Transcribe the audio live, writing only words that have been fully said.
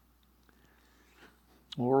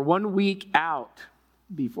Well, we're 1 week out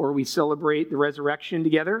before we celebrate the resurrection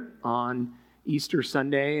together on Easter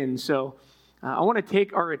Sunday. And so I want to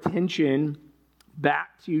take our attention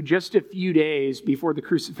back to just a few days before the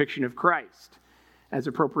crucifixion of Christ as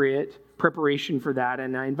appropriate preparation for that.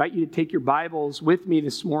 And I invite you to take your Bibles with me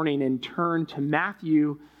this morning and turn to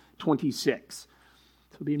Matthew 26.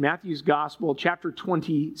 So it'll be in Matthew's Gospel, chapter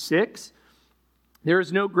 26. There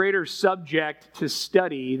is no greater subject to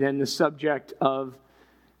study than the subject of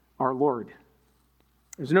our Lord.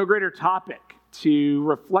 There's no greater topic to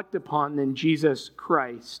reflect upon than Jesus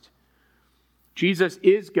Christ. Jesus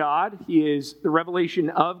is God. He is the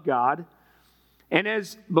revelation of God. And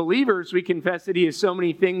as believers, we confess that He is so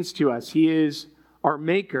many things to us. He is our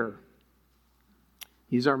Maker.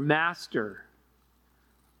 He's our Master.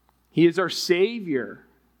 He is our Savior.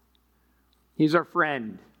 He's our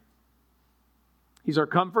friend. He's our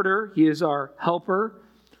Comforter. He is our Helper.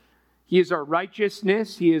 He is our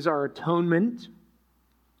righteousness. He is our atonement.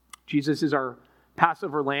 Jesus is our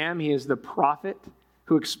Passover Lamb. He is the prophet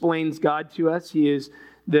who explains God to us. He is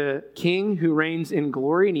the King who reigns in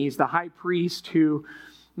glory, and He's the high priest who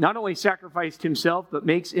not only sacrificed Himself, but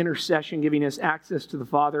makes intercession, giving us access to the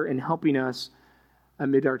Father and helping us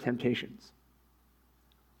amid our temptations.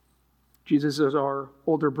 Jesus is our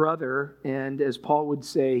older brother, and as Paul would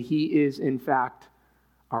say, He is in fact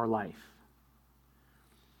our life.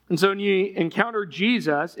 And so when you encounter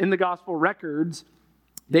Jesus in the gospel records,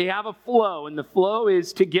 they have a flow, and the flow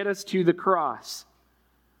is to get us to the cross.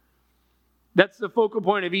 That's the focal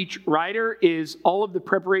point of each writer, is all of the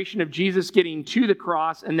preparation of Jesus getting to the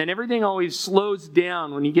cross, and then everything always slows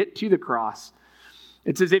down when you get to the cross.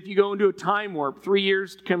 It's as if you go into a time warp, 3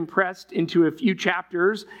 years compressed into a few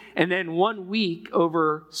chapters, and then 1 week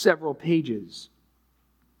over several pages.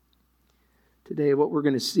 Today, what we're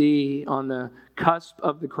going to see on the cusp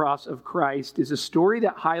of the cross of Christ is a story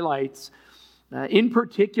that highlights, in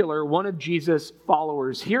particular, one of Jesus'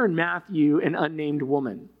 followers. Here in Matthew, an unnamed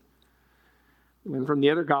woman. And from the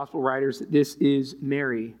other gospel writers, this is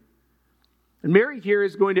Mary. And Mary here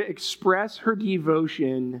is going to express her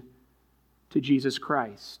devotion to Jesus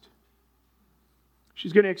Christ.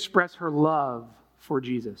 She's going to express her love for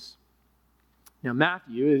Jesus. Now,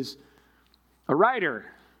 Matthew is a writer.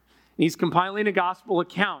 He's compiling a gospel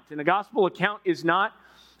account. And a gospel account is not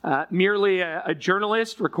merely a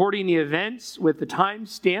journalist recording the events with the time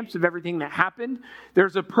stamps of everything that happened.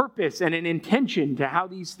 There's a purpose and an intention to how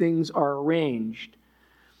these things are arranged.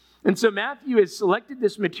 And so Matthew has selected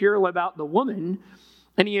this material about the woman,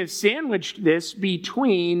 and he has sandwiched this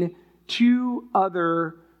between two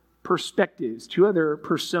other perspectives, two other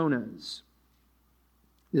personas.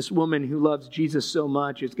 This woman who loves Jesus so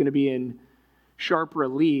much is going to be in sharp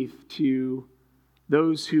relief to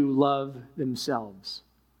those who love themselves.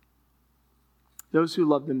 Those who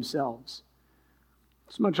love themselves.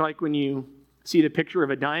 It's much like when you see the picture of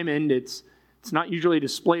a diamond, it's not usually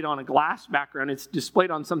displayed on a glass background, it's displayed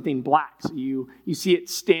on something black, so you see it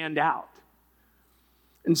stand out.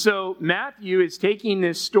 And so Matthew is taking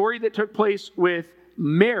this story that took place with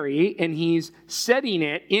Mary, and he's setting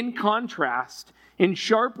it in contrast, in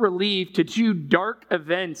sharp relief, to two dark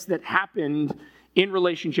events that happened in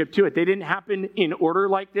relationship to it. They didn't happen in order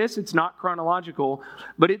like this. It's not chronological,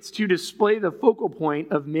 but it's to display the focal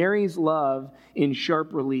point of Mary's love in sharp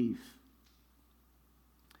relief.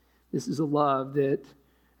 This is a love that,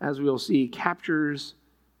 as we'll see, captures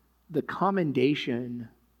the commendation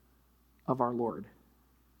of our Lord.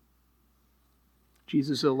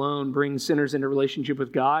 Jesus alone brings sinners into relationship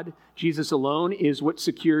with God. Jesus alone is what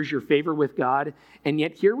secures your favor with God. And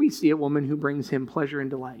yet here we see a woman who brings Him pleasure and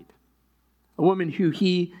delight. A woman who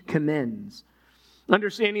He commends.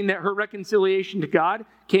 Understanding that her reconciliation to God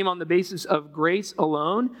came on the basis of grace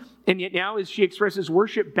alone. And yet now, as she expresses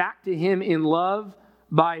worship back to Him in love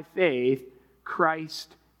by faith,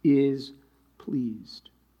 Christ is pleased.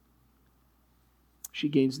 She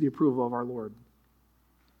gains the approval of our Lord.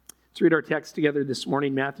 Let's read our text together this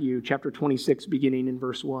morning, Matthew chapter 26, beginning in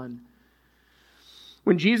verse 1.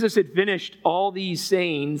 When Jesus had finished all these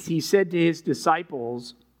sayings, He said to His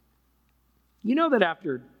disciples, "You know that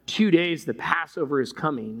after 2 days the Passover is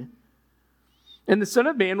coming, and the Son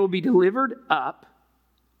of Man will be delivered up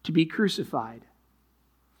to be crucified."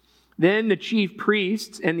 Then the chief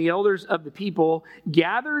priests and the elders of the people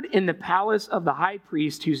gathered in the palace of the high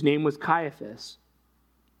priest, whose name was Caiaphas,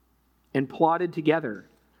 and plotted together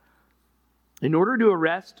in order to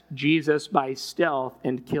arrest Jesus by stealth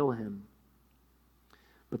and kill Him.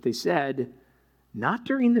 But they said, "Not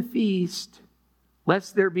during the feast,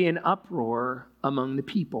 lest there be an uproar among the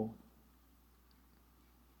people."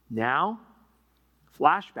 Now,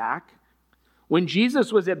 flashback, When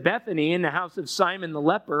Jesus was at Bethany in the house of Simon the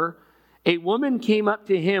leper, a woman came up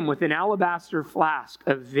to him with an alabaster flask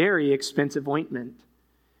of very expensive ointment.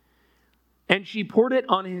 And she poured it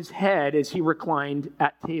on his head as he reclined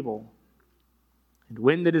at table. And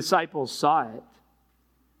when the disciples saw it,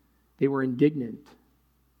 they were indignant,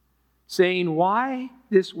 saying, "Why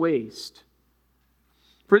this waste?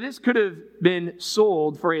 For this could have been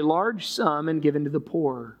sold for a large sum and given to the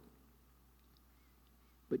poor."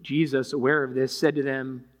 But Jesus, aware of this, said to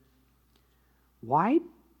them, "Why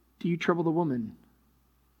do you trouble the woman?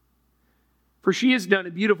 For she has done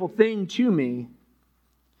a beautiful thing to me.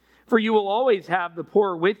 For you will always have the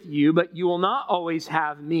poor with you, but you will not always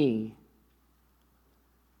have me.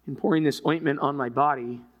 In pouring this ointment on my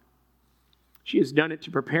body, she has done it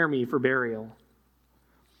to prepare me for burial.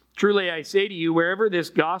 Truly I say to you, wherever this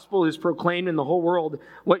gospel is proclaimed in the whole world,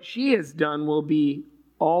 what she has done will be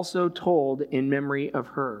also told in memory of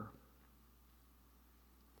her."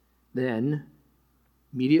 Then,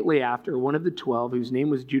 immediately after, one of the 12, whose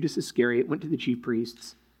name was Judas Iscariot, went to the chief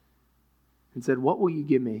priests and said, "What will you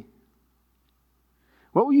give me?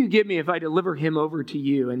 What will you give me if I deliver him over to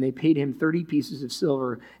you?" And they paid him 30 pieces of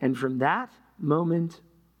silver. And from that moment,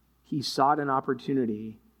 he sought an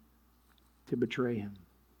opportunity to betray him.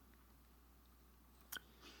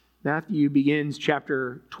 Matthew begins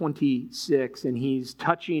chapter 26, and he's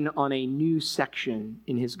touching on a new section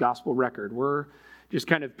in his gospel record. We're just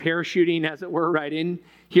kind of parachuting, as it were, right in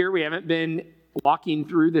here. We haven't been walking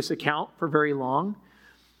through this account for very long.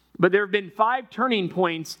 But there have been 5 turning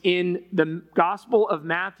points in the Gospel of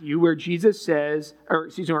Matthew where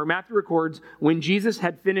Matthew records when Jesus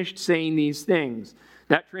had finished saying these things.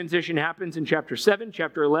 That transition happens in chapter 7,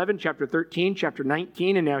 chapter 11, chapter 13, chapter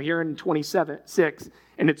 19, and now here in 26,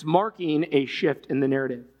 and it's marking a shift in the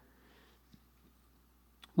narrative.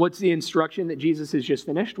 What's the instruction that Jesus has just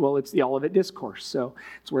finished? Well, it's the Olivet Discourse. So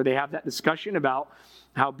it's where they have that discussion about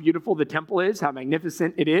how beautiful the temple is, how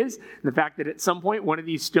magnificent it is, and the fact that at some point one of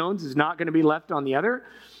these stones is not going to be left on the other.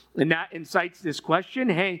 And that incites this question,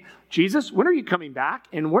 hey, Jesus, when are you coming back?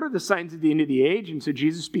 And what are the signs of the end of the age? And so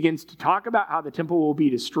Jesus begins to talk about how the temple will be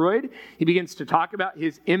destroyed. He begins to talk about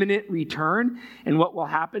his imminent return and what will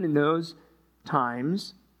happen in those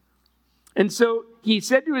times. And so he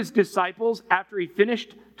said to his disciples, after he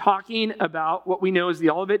finished talking about what we know as the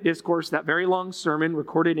Olivet Discourse, that very long sermon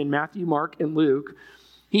recorded in Matthew, Mark, and Luke,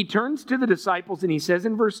 he turns to the disciples and he says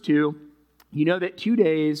in verse 2, you know that 2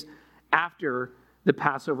 days after the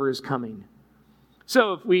Passover is coming.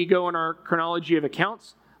 So if we go in our chronology of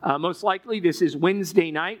accounts, most likely this is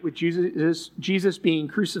Wednesday night with Jesus being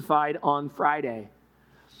crucified on Friday.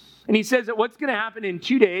 And he says that what's going to happen in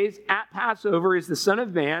 2 days at Passover is the Son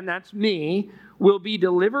of Man, that's me, will be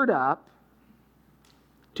delivered up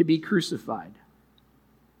to be crucified.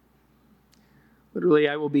 Literally,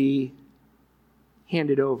 I will be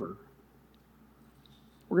handed over.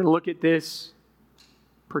 We're going to look at this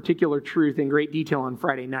particular truth in great detail on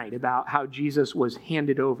Friday night about how Jesus was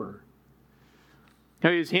handed over.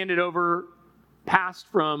 How he was handed over, passed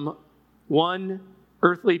from one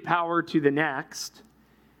earthly power to the next,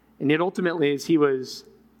 and yet ultimately as he was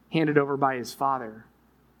handed over by his Father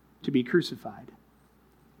to be crucified.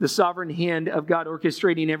 The sovereign hand of God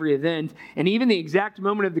orchestrating every event, and even the exact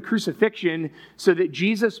moment of the crucifixion, so that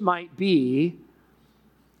Jesus might be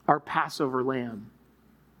our Passover Lamb.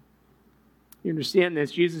 You understand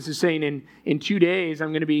this? Jesus is saying in 2 days, I'm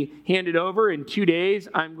going to be handed over. In 2 days,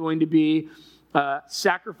 I'm going to be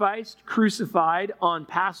sacrificed, crucified on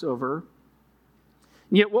Passover.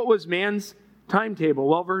 And yet, what was man's timetable?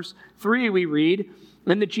 Well, verse 3, we read,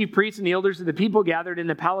 "Then the chief priests and the elders of the people gathered in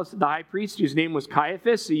the palace of the high priest, whose name was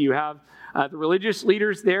Caiaphas." So you have the religious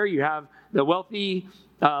leaders there. You have the wealthy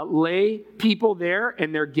lay people there,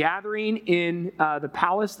 and they're gathering in the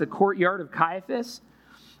palace, the courtyard of Caiaphas.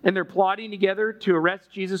 And they're plotting together to arrest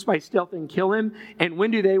Jesus by stealth and kill him. And when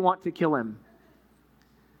do they want to kill him?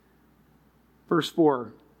 Verse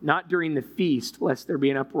 4, "Not during the feast, lest there be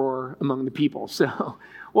an uproar among the people." So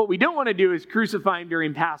what we don't want to do is crucify him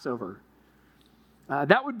during Passover.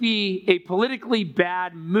 That would be a politically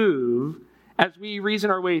bad move as we reason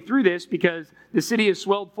our way through this, because the city is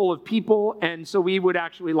swelled full of people, and so we would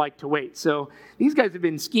actually like to wait. So these guys have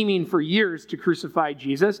been scheming for years to crucify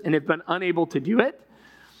Jesus and have been unable to do it.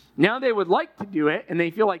 Now they would like to do it, and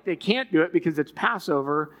they feel like they can't do it because it's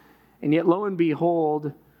Passover. And yet, lo and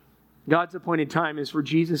behold, God's appointed time is for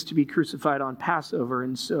Jesus to be crucified on Passover,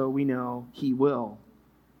 and so we know he will.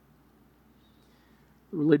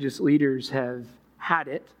 The religious leaders have had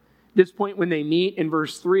it. At this point when they meet in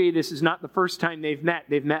verse 3, this is not the first time they've met.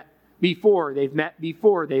 They've met before. They've met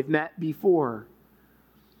before. They've met before.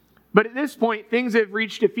 But at this point, things have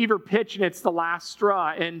reached a fever pitch and it's the last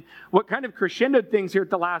straw. And what kind of crescendoed things here at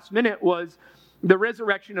the last minute was the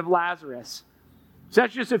resurrection of Lazarus. So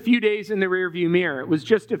that's just a few days in the rearview mirror. It was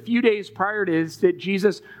just a few days prior to this that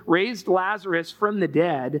Jesus raised Lazarus from the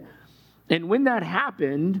dead. And when that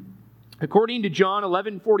happened, according to John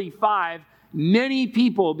 11:45, many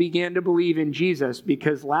people began to believe in Jesus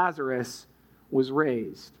because Lazarus was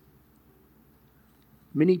raised.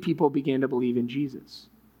 Many people began to believe in Jesus.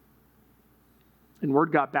 And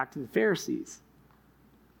word got back to the Pharisees.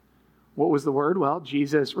 What was the word? Well,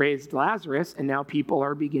 Jesus raised Lazarus, and now people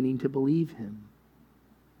are beginning to believe him.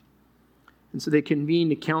 And so they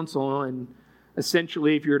convened a council, and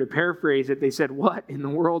essentially, if you were to paraphrase it, they said, what in the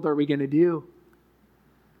world are we going to do?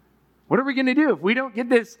 What are we going to do? If we don't get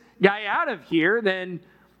this guy out of here, then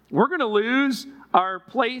we're going to lose our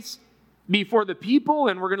place before the people,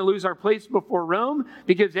 and we're going to lose our place before Rome,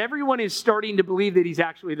 because everyone is starting to believe that he's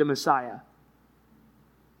actually the Messiah.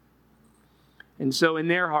 And so in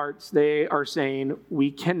their hearts, they are saying, we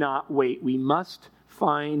cannot wait. We must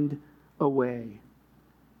find a way.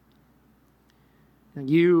 Now,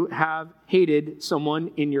 you have hated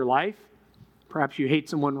someone in your life. Perhaps you hate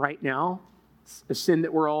someone right now. It's a sin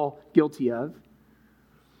that we're all guilty of.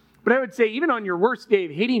 But I would say, even on your worst day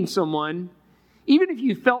of hating someone, even if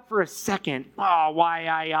you felt for a second, oh, why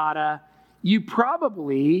I oughta, you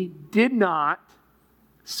probably did not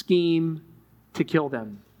scheme to kill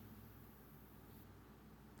them.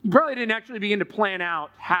 You probably didn't actually begin to plan out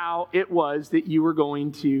how it was that you were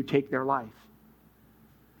going to take their life.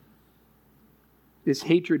 This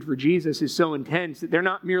hatred for Jesus is so intense that they're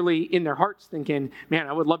not merely in their hearts thinking, man,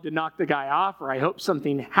 I would love to knock the guy off, or I hope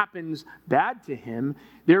something happens bad to him.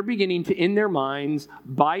 They're beginning to, in their minds,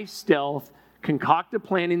 by stealth, concoct a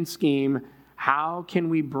plan and scheme. How can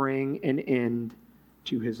we bring an end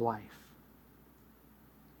to his life?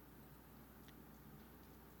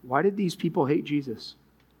 Why did these people hate Jesus?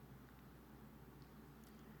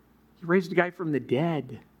 He raised a guy from the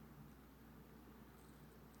dead.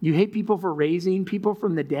 You hate people for raising people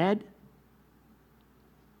from the dead?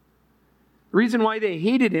 The reason why they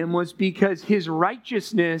hated him was because his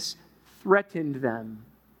righteousness threatened them.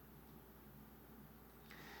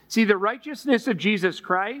 See, the righteousness of Jesus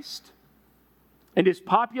Christ and his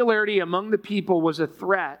popularity among the people was a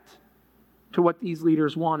threat to what these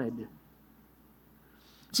leaders wanted.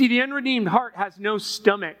 See, the unredeemed heart has no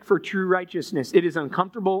stomach for true righteousness. It is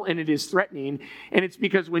uncomfortable and it is threatening. And it's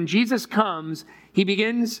because when Jesus comes, he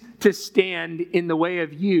begins to stand in the way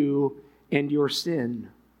of you and your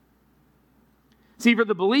sin. See, for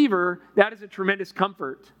the believer, that is a tremendous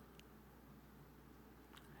comfort.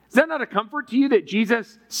 Is that not a comfort to you that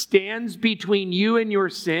Jesus stands between you and your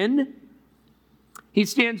sin? He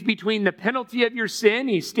stands between the penalty of your sin.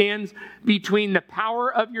 He stands between the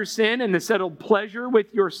power of your sin and the settled pleasure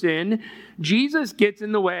with your sin. Jesus gets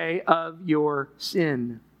in the way of your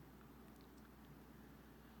sin.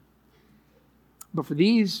 But for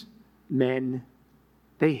these men,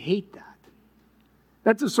 they hate that.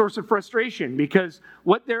 That's a source of frustration because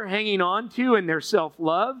what they're hanging on to in their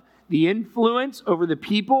self-love, the influence over the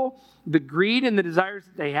people, the greed and the desires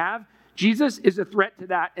that they have, Jesus is a threat to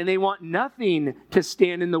that, and they want nothing to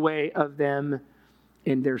stand in the way of them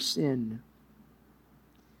and their sin.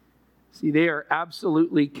 See, they are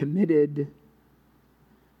absolutely committed.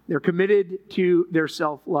 They're committed to their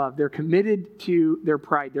self-love. They're committed to their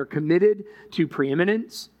pride. They're committed to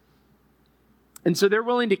preeminence. And so they're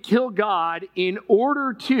willing to kill God in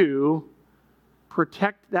order to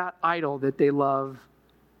protect that idol that they love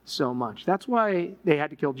so much. That's why they had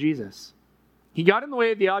to kill Jesus. He got in the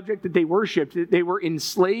way of the object that they worshipped, that they were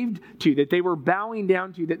enslaved to, that they were bowing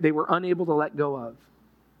down to, that they were unable to let go of.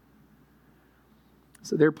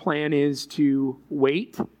 So their plan is to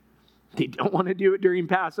wait. They don't want to do it during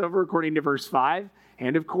Passover, according to verse 5.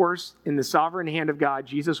 And of course, in the sovereign hand of God,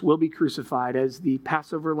 Jesus will be crucified as the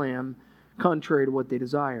Passover Lamb, contrary to what they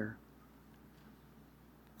desire.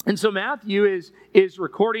 And so Matthew is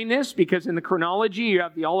recording this because in the chronology, you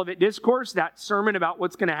have the Olivet Discourse, that sermon about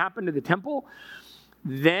what's going to happen to the temple.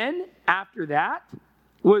 Then, after that,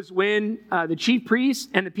 was when the chief priests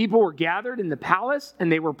and the people were gathered in the palace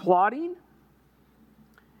and they were plotting.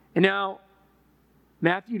 And now,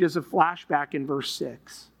 Matthew does a flashback in verse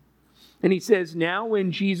 6. And he says, now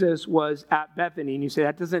when Jesus was at Bethany, and you say,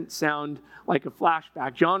 that doesn't sound like a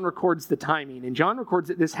flashback. John records the timing, and John records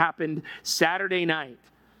that this happened Saturday night.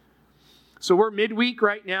 So we're midweek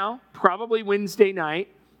right now, probably Wednesday night.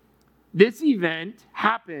 This event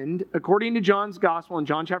happened, according to John's Gospel in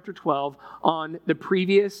John chapter 12, on the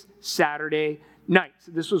previous Saturday night.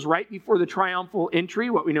 So this was right before the triumphal entry,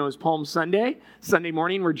 what we know as Palm Sunday, Sunday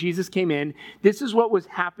morning where Jesus came in. This is what was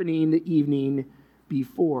happening the evening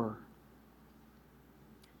before.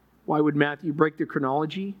 Why would Matthew break the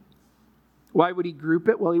chronology? Why would he group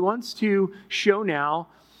it? Well, he wants to show now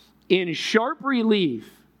in sharp relief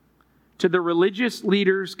to the religious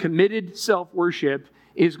leaders' committed self-worship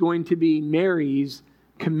is going to be Mary's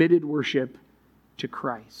committed worship to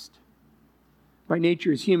Christ. By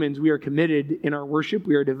nature, as humans, we are committed in our worship.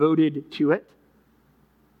 We are devoted to it.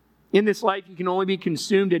 In this life, you can only be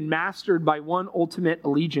consumed and mastered by one ultimate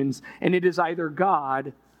allegiance, and it is either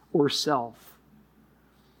God or self.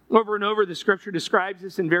 Over and over, the Scripture describes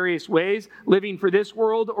this in various ways, living for this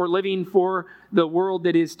world or living for the world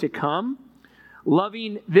that is to come.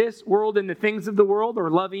 Loving this world and the things of the world, or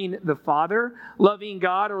loving the Father, loving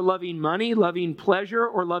God or loving money, loving pleasure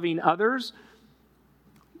or loving others,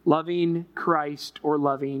 loving Christ or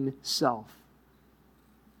loving self.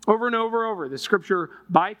 Over and over, the Scripture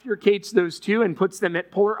bifurcates those two and puts them at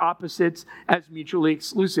polar opposites as mutually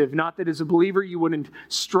exclusive. Not that as a believer you wouldn't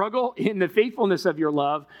struggle in the faithfulness of your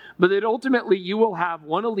love, but that ultimately you will have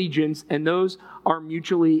one allegiance, and those are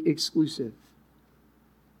mutually exclusive.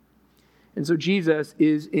 And so Jesus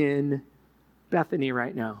is in Bethany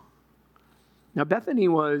right now. Now, Bethany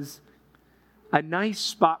was a nice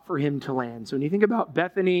spot for him to land. So when you think about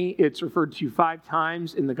Bethany, it's referred to 5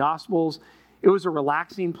 times in the Gospels. It was a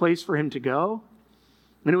relaxing place for him to go.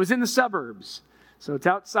 And it was in the suburbs. So it's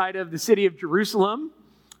outside of the city of Jerusalem.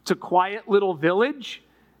 It's a quiet little village,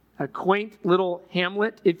 a quaint little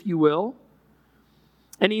hamlet, if you will.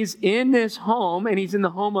 And he's in this home, and he's in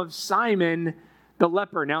the home of Simon the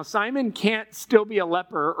leper. Now, Simon can't still be a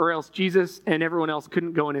leper, or else Jesus and everyone else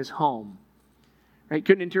couldn't go in his home. Right?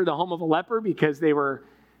 Couldn't enter the home of a leper because they were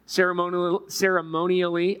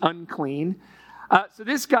ceremonially unclean. So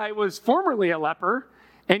this guy was formerly a leper,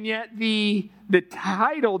 and yet the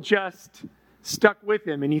title just stuck with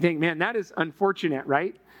him. And you think, man, that is unfortunate,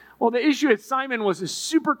 right? Well, the issue is Simon was a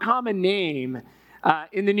super common name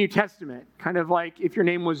in the New Testament. Kind of like if your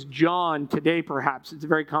name was John today, perhaps. It's a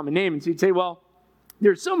very common name. And so you'd say, well,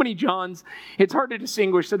 there's so many Johns, it's hard to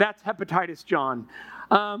distinguish, so that's Hepatitis John.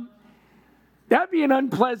 That'd be an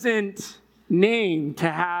unpleasant name to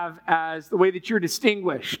have as the way that you're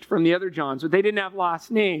distinguished from the other Johns, but they didn't have last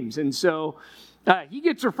names. And so he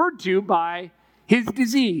gets referred to by his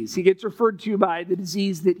disease. He gets referred to by the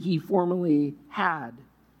disease that he formerly had.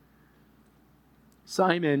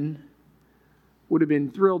 Simon would have been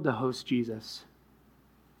thrilled to host Jesus.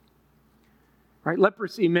 Right?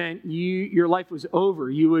 Leprosy meant your life was over.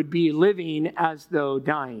 You would be living as though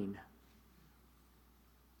dying.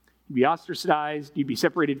 You'd be ostracized. You'd be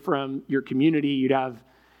separated from your community. You'd have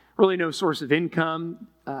really no source of income.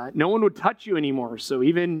 No one would touch you anymore. So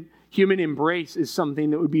even human embrace is something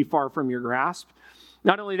that would be far from your grasp.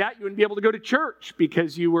 Not only that, you wouldn't be able to go to church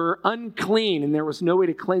because you were unclean and there was no way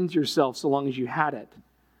to cleanse yourself so long as you had it.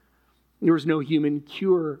 There was no human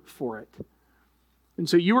cure for it. And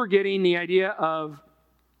so you were getting the idea of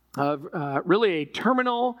really a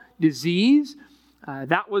terminal disease.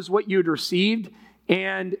 That was what you'd received.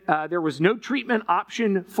 And there was no treatment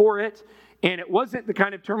option for it. And it wasn't the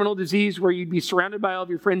kind of terminal disease where you'd be surrounded by all of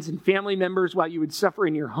your friends and family members while you would suffer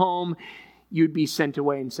in your home. You'd be sent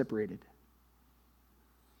away and separated.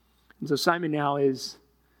 And so Simon now is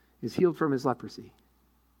healed from his leprosy.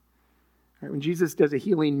 Right? When Jesus does a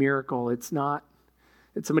healing miracle, it's not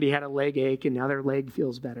that somebody had a leg ache and now their leg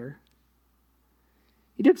feels better.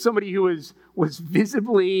 He did somebody who was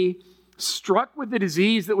visibly struck with the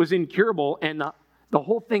disease that was incurable, and the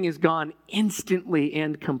whole thing is gone instantly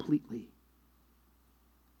and completely.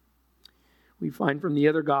 We find from the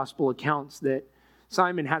other gospel accounts that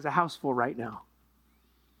Simon has a house full right now.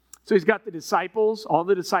 So he's got the disciples. All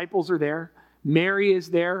the disciples are there. Mary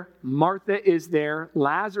is there. Martha is there.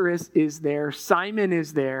 Lazarus is there. Simon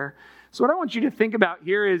is there. So what I want you to think about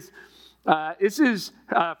here is, this is,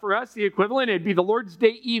 for us, the equivalent. It'd be the Lord's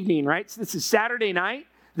Day evening, right? So this is Saturday night.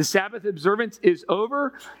 The Sabbath observance is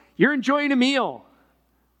over. You're enjoying a meal.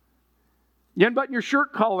 You unbutton your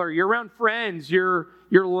shirt collar. You're around friends. You're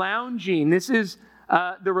lounging. This is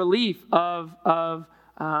the relief of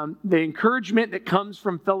the encouragement that comes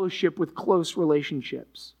from fellowship with close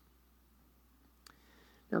relationships.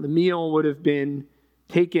 Now, the meal would have been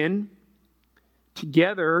taken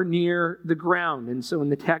together near the ground. And so in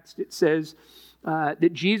the text it says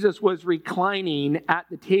that Jesus was reclining at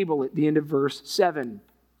the table at the end of verse 7.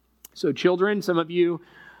 So children, some of you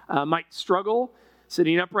might struggle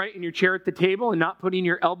sitting upright in your chair at the table and not putting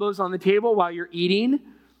your elbows on the table while you're eating.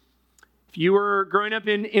 If you were growing up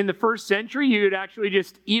in the first century, you would actually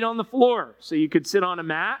just eat on the floor. So you could sit on a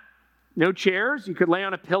mat, no chairs. You could lay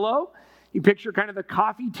on a pillow. You picture kind of the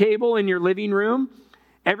coffee table in your living room.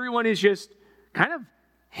 Everyone is just kind of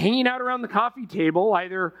hanging out around the coffee table,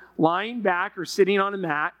 either lying back or sitting on a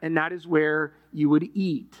mat, and that is where you would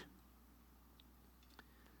eat.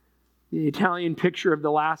 The Italian picture of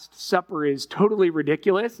the Last Supper is totally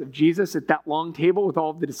ridiculous, of Jesus at that long table with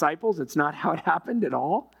all of the disciples. It's not how it happened at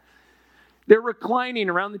all. They're reclining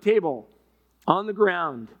around the table on the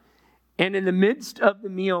ground. And in the midst of the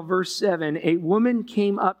meal, verse 7, a woman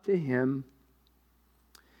came up to him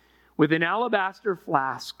with an alabaster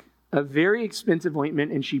flask of very expensive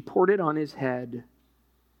ointment, and she poured it on his head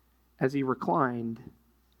as he reclined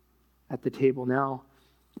at the table. Now,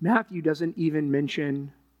 Matthew doesn't even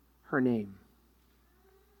mention her name.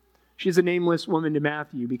 She's a nameless woman to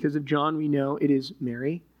Matthew. Because of John, we know it is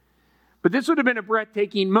Mary. But this would have been a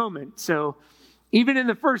breathtaking moment. So even in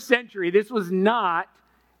the first century, this was not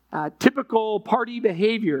typical party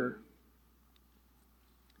behavior.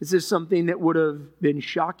 This is something that would have been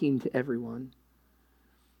shocking to everyone.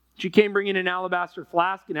 She came bringing an alabaster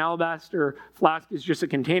flask. An alabaster flask is just a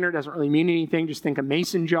container. It doesn't really mean anything. Just think a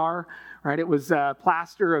mason jar, right? It was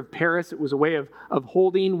plaster of Paris. It was a way of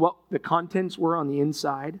holding what the contents were on the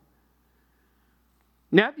inside.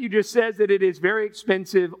 Matthew just says that it is very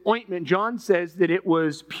expensive ointment. John says that it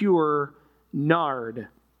was pure nard.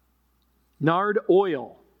 Nard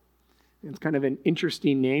oil. It's kind of an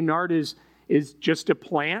interesting name. Nard is just a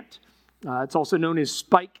plant. It's also known as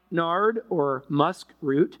spikenard or musk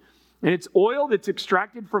root. And it's oil that's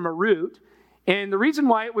extracted from a root. And the reason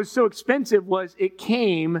why it was so expensive was it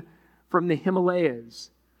came from the Himalayas,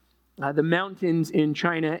 the mountains in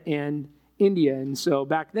China and India. And so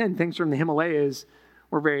back then, things from the Himalayas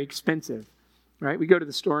were very expensive, right? We go to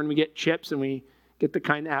the store and we get chips and we get the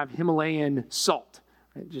kind that have Himalayan salt.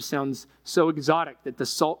 It just sounds so exotic that the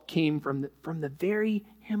salt came from the very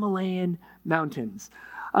Himalayan mountains.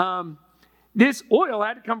 This oil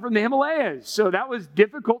had to come from the Himalayas, so that was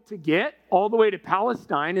difficult to get all the way to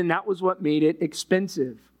Palestine, and that was what made it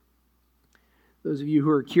expensive. Those of you who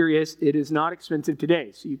are curious, it is not expensive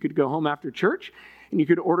today. So you could go home after church and you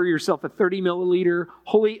could order yourself a 30 milliliter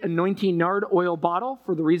holy anointing nard oil bottle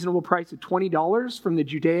for the reasonable price of $20 from the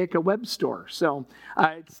Judaica web store. So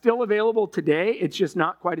it's still available today. It's just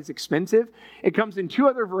not quite as expensive. It comes in two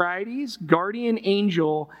other varieties, Guardian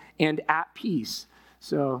Angel and At Peace.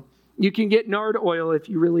 So you can get nard oil if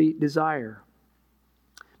you really desire.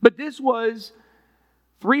 But this was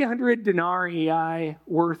 300 denarii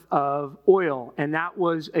worth of oil, and that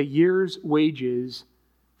was a year's wages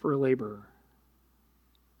for a laborer.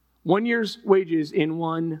 1 year's wages in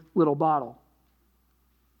one little bottle.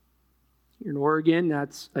 Here in Oregon,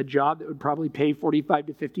 that's a job that would probably pay $45,000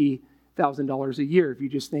 to $50,000 a year if you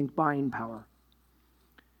just think buying power.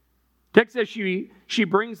 Text says she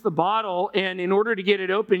brings the bottle, and in order to get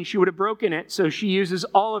it open, she would have broken it, so she uses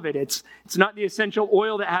all of it. It's not the essential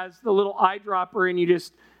oil that has the little eyedropper and you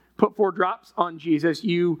just put 4 drops on Jesus.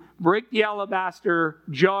 You break the alabaster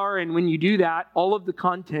jar, and when you do that, all of the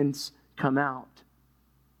contents come out.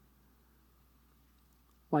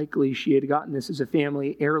 Likely she had gotten this as a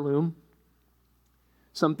family heirloom,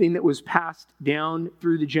 something that was passed down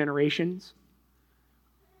through the generations.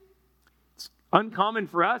 It's uncommon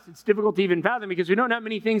for us. It's difficult to even fathom because we don't have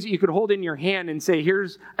many things that you could hold in your hand and say,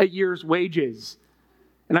 here's a year's wages,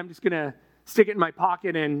 and I'm just going to stick it in my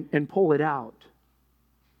pocket and pull it out.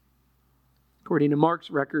 According to Mark's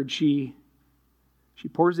record, she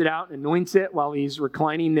pours it out and anoints it while he's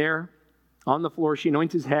reclining there on the floor. She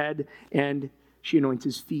anoints his head and she anoints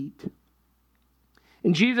his feet.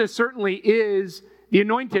 And Jesus certainly is the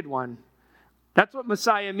anointed one. That's what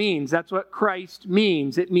Messiah means. That's what Christ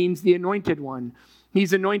means. It means the anointed one.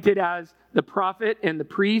 He's anointed as the prophet and the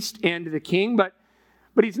priest and the king, but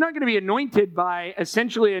he's not going to be anointed by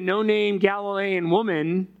essentially a no-name Galilean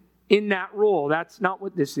woman in that role. That's not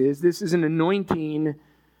what this is. This is an anointing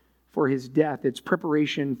for his death. It's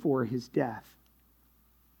preparation for his death.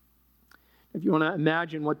 If you want to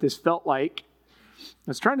imagine what this felt like,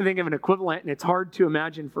 I was trying to think of an equivalent, and it's hard to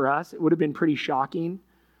imagine for us. It would have been pretty shocking.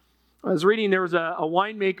 I was reading there was a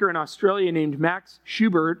winemaker in Australia named Max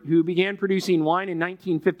Schubert who began producing wine in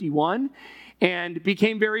 1951 and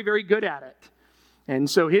became very, very good at it. And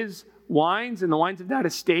so his wines and the wines of that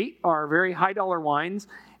estate are very high-dollar wines.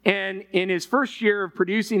 And in his first year of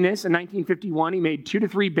producing this in 1951, he made 2 to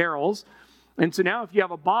 3 barrels. And so now if you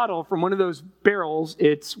have a bottle from one of those barrels,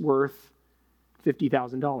 it's worth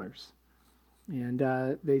 $50,000.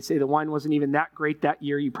 And they say the wine wasn't even that great that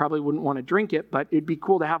year. You probably wouldn't want to drink it, but it'd be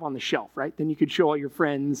cool to have on the shelf, right? Then you could show all your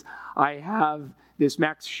friends, I have this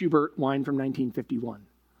Max Schubert wine from 1951.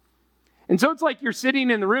 And so it's like you're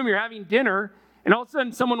sitting in the room, you're having dinner, and all of a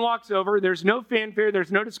sudden someone walks over. There's no fanfare,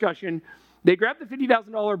 there's no discussion. They grab the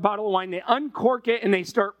 $50,000 bottle of wine, they uncork it, and they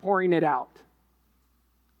start pouring it out.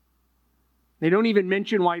 They don't even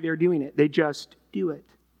mention why they're doing it. They just do it.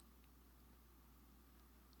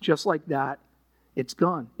 Just like that, it's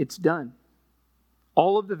gone. It's done.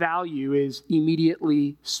 All of the value is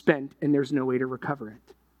immediately spent, and there's no way to recover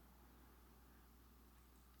it.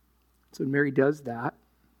 So Mary does that.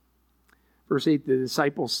 Verse 8, the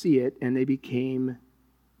disciples see it, and they became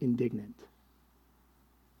indignant.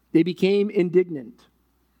 They became indignant.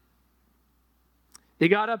 They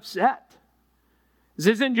got upset. This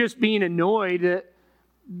isn't just being annoyed.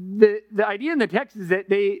 The idea in the text is that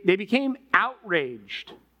they became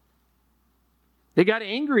outraged. They got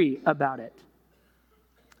angry about it.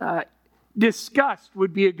 Disgust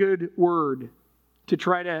would be a good word to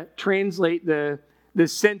try to translate the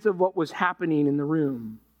sense of what was happening in the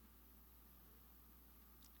room.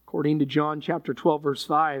 According to John chapter 12, verse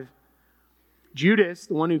 5, Judas,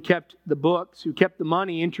 the one who kept the books, who kept the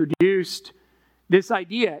money, introduced this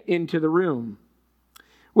idea into the room,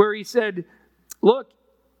 where he said, look,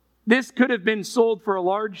 this could have been sold for a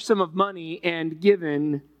large sum of money and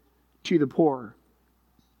given to the poor.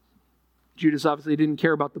 Judas obviously didn't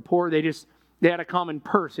care about the poor. They had a common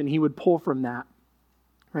purse, and he would pull from that.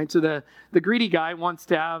 Right? So the greedy guy wants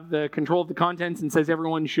to have the control of the contents and says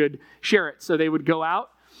everyone should share it. So they would go out,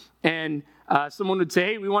 and someone would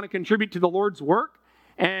say, hey, we want to contribute to the Lord's work.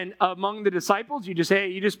 And among the disciples, you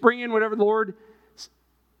just bring in whatever the Lord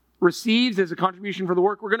receives as a contribution for the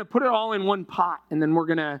work. We're going to put it all in one pot, and then we're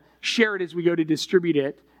going to share it as we go to distribute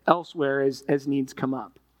it elsewhere as needs come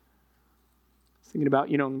up. Thinking about,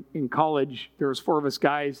 in college, there was 4 of us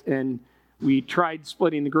guys, and we tried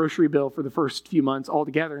splitting the grocery bill for the first few months all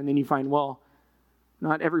together, and then you find, well,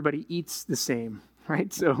 not everybody eats the same,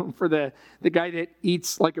 right? So for the guy that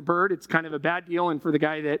eats like a bird, it's kind of a bad deal, and for the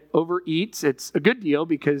guy that overeats, it's a good deal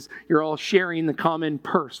because you're all sharing the common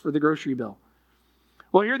purse for the grocery bill.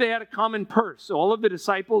 Well, here they had a common purse, so all of the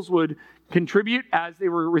disciples would contribute as they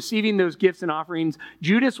were receiving those gifts and offerings.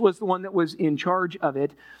 Judas was the one that was in charge of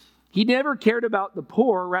it. He never cared about the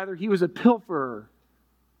poor, rather he was a pilferer.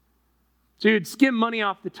 So he would skim money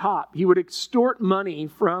off the top. He would extort money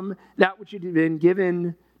from that which had been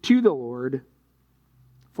given to the Lord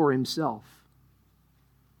for himself.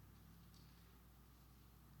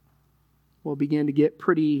 Well, it began to get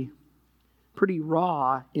pretty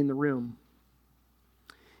raw in the room.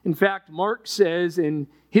 In fact, Mark says in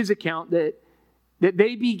his account that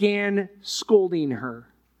they began scolding her.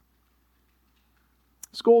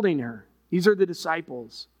 Scolding her. These are the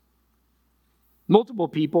disciples. Multiple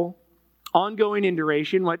people, ongoing in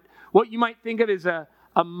duration, what you might think of as a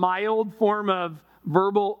mild form of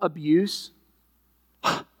verbal abuse.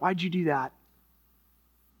 Why'd you do that?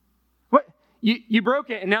 What? You broke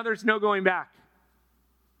it and now there's no going back.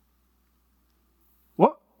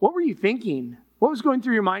 What were you thinking? What was going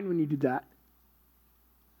through your mind when you did that?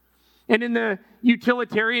 And in the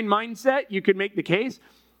utilitarian mindset, you could make the case,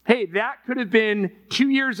 hey, that could have been 2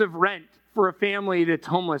 years of rent for a family that's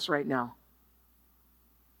homeless right now.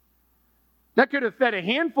 That could have fed a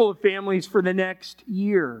handful of families for the next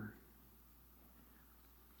year.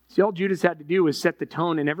 See, all Judas had to do was set the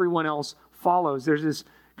tone, and everyone else follows. There's this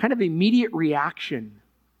kind of immediate reaction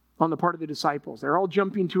on the part of the disciples. They're all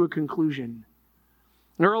jumping to a conclusion.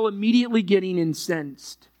 They're all immediately getting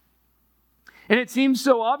incensed. And it seems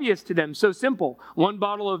so obvious to them, so simple. 1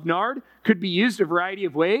 bottle of nard could be used a variety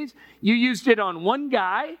of ways. You used it on one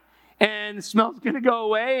guy, and the smell's going to go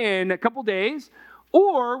away in a couple days.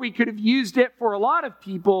 Or we could have used it for a lot of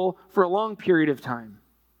people for a long period of time.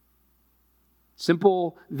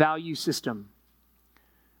 Simple value system.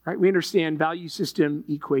 Right? We understand value system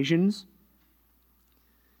equations.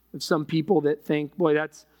 There's some people that think, boy,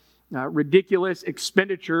 that's ridiculous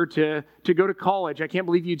expenditure to go to college. I can't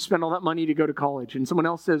believe you'd spend all that money to go to college. And someone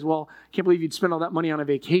else says, well, I can't believe you'd spend all that money on a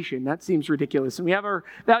vacation. That seems ridiculous. And we have our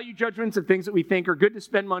value judgments of things that we think are good to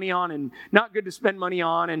spend money on and not good to spend money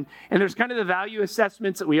on. And there's kind of the value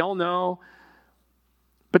assessments that we all know.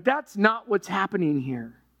 But that's not what's happening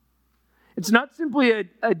here. It's not simply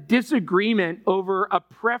a disagreement over a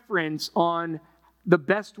preference on the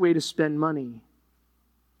best way to spend money.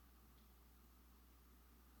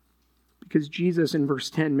 Because Jesus in verse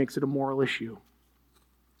 10 makes it a moral issue.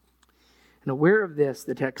 And aware of this,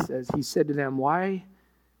 the text says, he said to them, why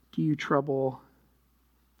do you trouble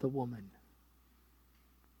the woman?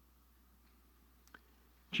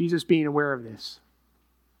 Jesus being aware of this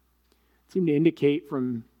seemed to indicate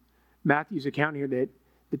from Matthew's account here that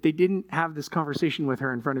they didn't have this conversation with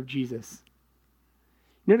her in front of Jesus.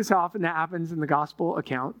 Notice how often that happens in the gospel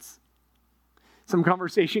accounts. Some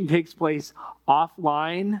conversation takes place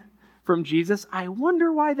offline from Jesus. I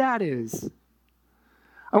wonder why that is.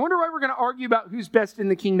 I wonder why we're going to argue about who's best in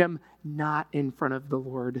the kingdom, not in front of the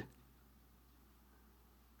Lord.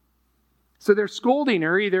 So they're scolding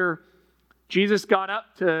her. Either Jesus got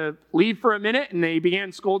up to leave for a minute and they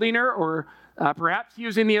began scolding her, or perhaps he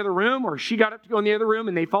was in the other room, or she got up to go in the other room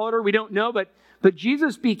and they followed her. We don't know, but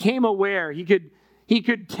Jesus became aware. He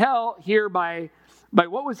could tell here by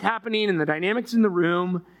what was happening and the dynamics in the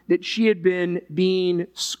room that she had been being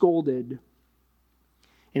scolded.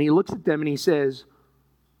 And he looks at them and he says,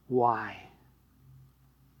 why?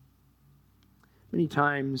 Many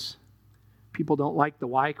times people don't like the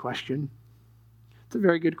why question. It's a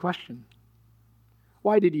very good question.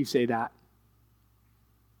 Why did you say that?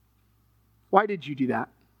 Why did you do that?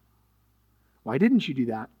 Why didn't you do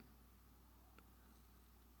that?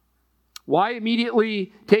 Why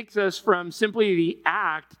immediately takes us from simply the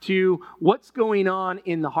act to what's going on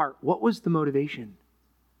in the heart. What was the motivation?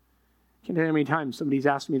 I can't tell you how many times somebody's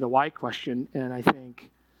asked me the why question, and I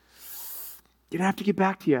think, gonna have to get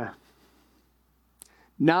back to you.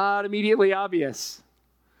 Not immediately obvious.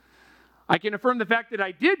 I can affirm the fact that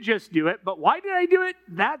I did just do it, but why did I do it?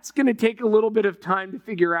 That's going to take a little bit of time to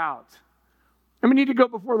figure out. I'm going to need to go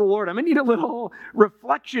before the Lord. I'm going to need a little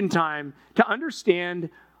reflection time to understand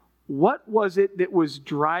what was it that was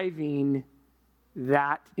driving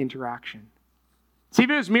that interaction. See, if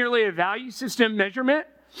it was merely a value system measurement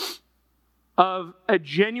of a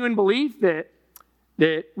genuine belief that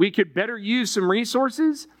we could better use some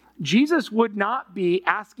resources, Jesus would not be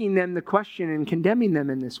asking them the question and condemning them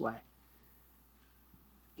in this way.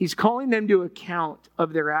 He's calling them to account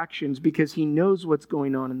of their actions because he knows what's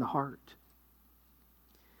going on in the heart.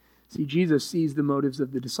 See, Jesus sees the motives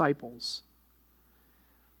of the disciples.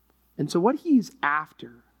 And so what he's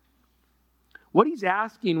after, what he's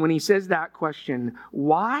asking when he says that question,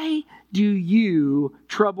 why do you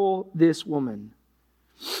trouble this woman?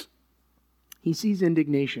 He sees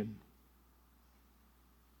indignation.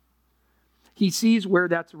 He sees where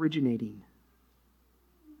that's originating.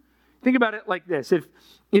 Think about it like this.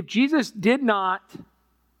 If Jesus did not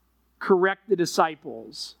correct the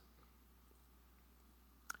disciples,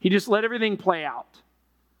 he just let everything play out,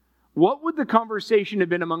 what would the conversation have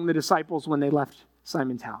been among the disciples when they left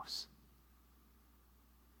Simon's house?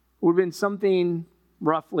 It would have been something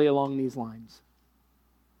roughly along these lines.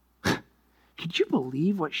 Could you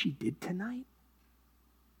believe what she did tonight?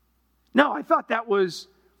 No, I thought that was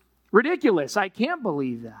ridiculous. I can't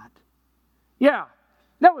believe that. Yeah,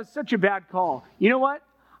 that was such a bad call. You know what?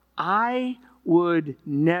 I would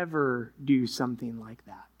never do something like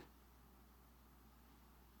that.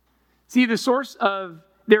 See, the source of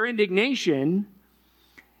their indignation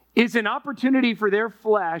is an opportunity for their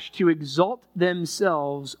flesh to exalt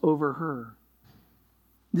themselves over her.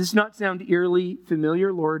 Does this not sound eerily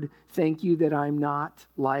familiar? Lord, thank you that I'm not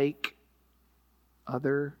like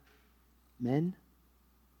other men.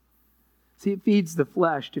 See, it feeds the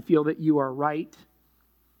flesh to feel that you are right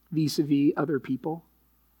vis-a-vis other people.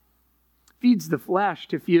 Feeds the flesh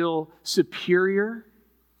to feel superior.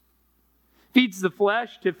 Feeds the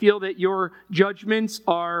flesh to feel that your judgments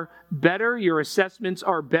are better, your assessments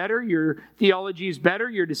are better, your theology is better,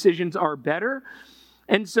 your decisions are better.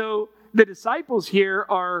 And so the disciples here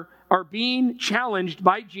are being challenged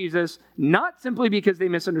by Jesus, not simply because they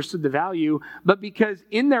misunderstood the value, but because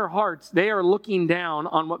in their hearts they are looking down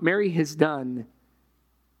on what Mary has done.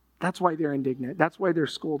 That's why they're indignant. That's why they're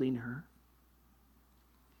scolding her.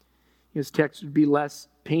 His text would be less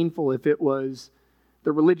painful if it was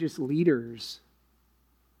the religious leaders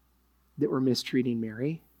that were mistreating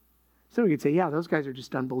Mary. Someone could say, yeah, those guys are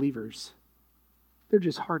just unbelievers. They're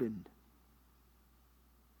just hardened.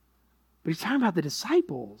 But he's talking about the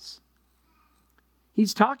disciples.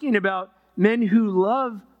 He's talking about men who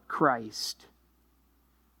love Christ.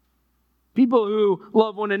 People who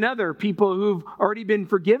love one another. People who've already been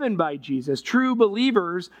forgiven by Jesus. True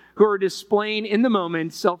believers who are displaying in the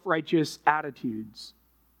moment self-righteous attitudes.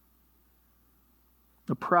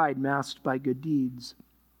 A pride masked by good deeds.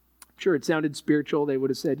 Sure, it sounded spiritual. They would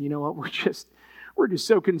have said, you know what, we're just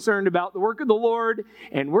so concerned about the work of the Lord,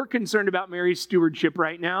 and we're concerned about Mary's stewardship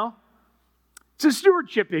right now. It's a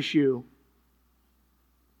stewardship issue.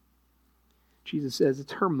 Jesus says,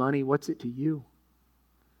 it's her money. What's it to you?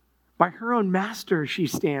 By her own master she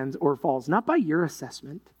stands or falls, not by your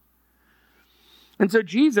assessment. And so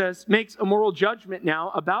Jesus makes a moral judgment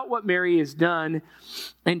now about what Mary has done.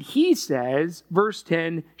 And he says, verse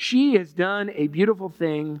 10, she has done a beautiful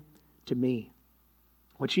thing to me.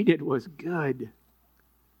 What she did was good.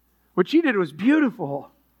 What she did was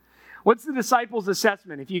beautiful. What's the disciples'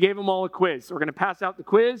 assessment? If you gave them all a quiz, so we're going to pass out the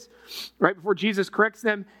quiz right before Jesus corrects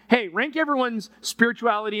them. Hey, rank everyone's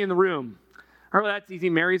spirituality in the room. All right, that's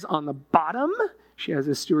easy. Mary's on the bottom. She has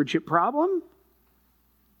a stewardship problem.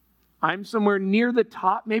 I'm somewhere near the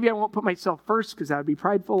top. Maybe I won't put myself first because that would be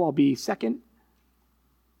prideful. I'll be second.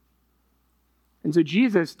 And so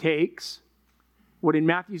Jesus takes what in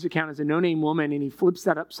Matthew's account is a no-name woman and he flips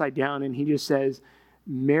that upside down and he just says,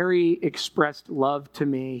 Mary expressed love to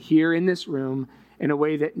me here in this room in a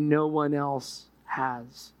way that no one else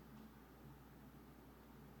has.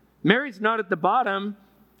 Mary's not at the bottom.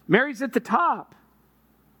 Mary's at the top.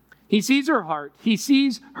 He sees her heart. He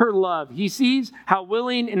sees her love. He sees how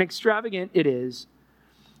willing and extravagant it is.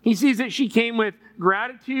 He sees that she came with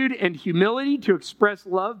gratitude and humility to express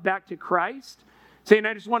love back to Christ, saying,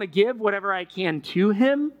 I just want to give whatever I can to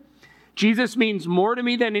him. Jesus means more to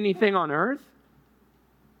me than anything on earth.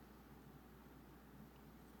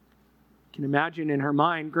 You can imagine in her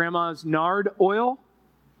mind, Grandma's nard oil.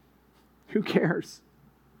 Who cares?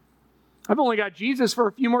 I've only got Jesus for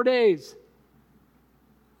a few more days.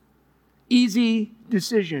 Easy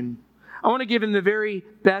decision. I want to give him the very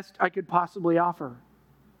best I could possibly offer.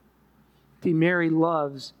 See, Mary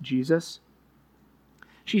loves Jesus.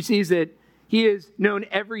 She sees that he has known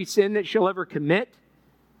every sin that she'll ever commit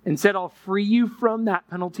and said, I'll free you from that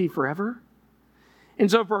penalty forever. And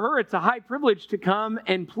so for her, it's a high privilege to come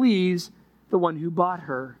and please the one who bought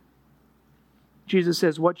her. Jesus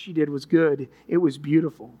says what she did was good. It was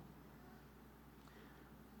beautiful.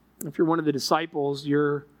 If you're one of the disciples,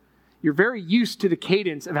 you're very used to the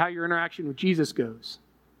cadence of how your interaction with Jesus goes.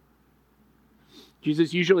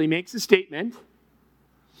 Jesus usually makes a statement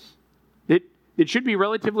that should be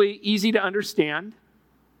relatively easy to understand.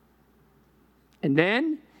 And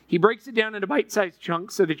then he breaks it down into bite-sized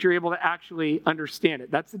chunks so that you're able to actually understand it.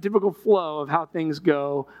 That's the typical flow of how things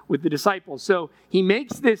go with the disciples. So he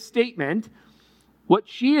makes this statement, what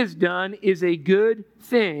she has done is a good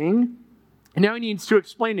thing. And now he needs to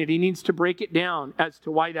explain it. He needs to break it down as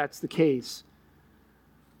to why that's the case.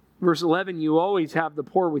 Verse 11, you always have the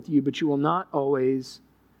poor with you, but you will not always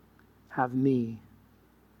have me.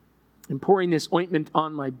 In pouring this ointment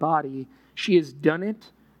on my body, she has done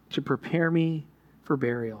it to prepare me for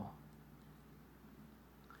burial.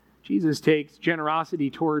 Jesus takes generosity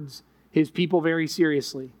towards his people very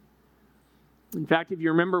seriously. In fact, if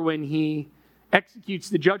you remember when he executes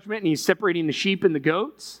the judgment and he's separating the sheep and the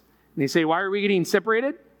goats, and they say, why are we getting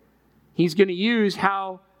separated? He's going to use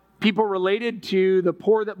how people related to the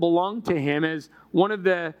poor that belonged to him as one of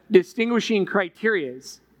the distinguishing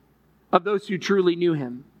criterias of those who truly knew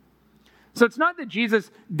him. So it's not that Jesus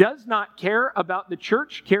does not care about the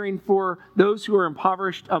church, caring for those who are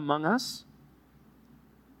impoverished among us.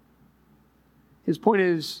 His point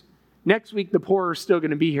is, next week the poor are still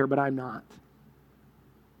going to be here, but I'm not.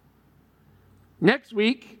 Next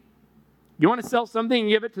week, you want to sell something and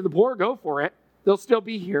give it to the poor? Go for it. They'll still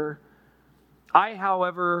be here. I,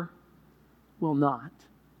 however, will not.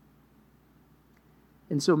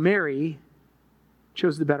 And so Mary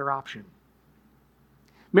chose the better option.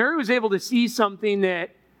 Mary was able to see something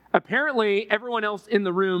that apparently everyone else in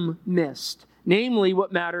the room missed, namely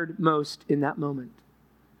what mattered most in that moment.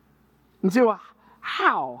 And so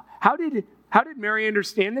how? How did Mary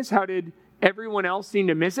understand this? How did everyone else seem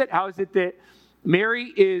to miss it? How is it that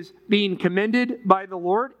Mary is being commended by the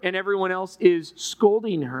Lord and everyone else is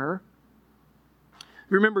scolding her?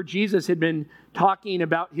 Remember, Jesus had been talking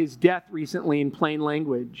about his death recently in plain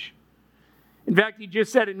language. In fact, he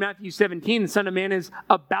just said in Matthew 17, the Son of Man is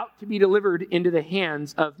about to be delivered into the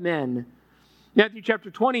hands of men. Matthew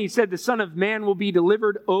chapter 20, he said the Son of Man will be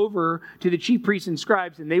delivered over to the chief priests and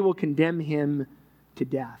scribes, and they will condemn him to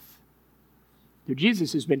death. So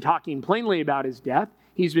Jesus has been talking plainly about his death.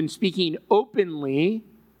 He's been speaking openly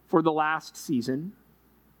for the last season.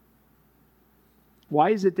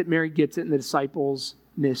 Why is it that Mary gets it and the disciples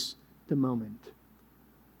miss the moment?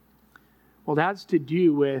 Well, it has to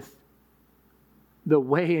do with the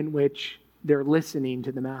way in which they're listening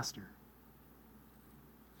to the Master.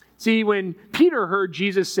 See, when Peter heard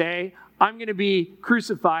Jesus say, I'm going to be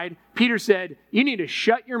crucified, Peter said, you need to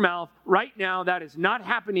shut your mouth right now. That is not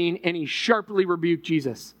happening. And he sharply rebuked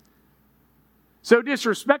Jesus. So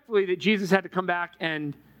disrespectfully that Jesus had to come back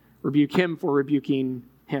and rebuke him for rebuking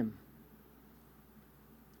him.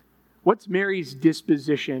 What's Mary's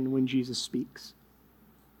disposition when Jesus speaks?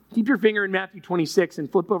 Keep your finger in Matthew 26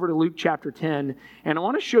 and flip over to Luke chapter 10. And I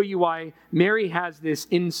want to show you why Mary has this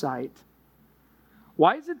insight.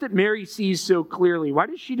 Why is it that Mary sees so clearly? Why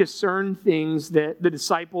does she discern things that the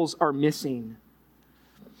disciples are missing?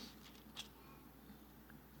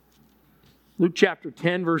 Luke chapter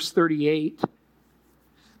 10, verse 38.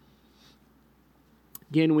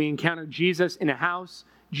 Again, we encounter Jesus in a house,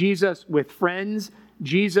 Jesus with friends,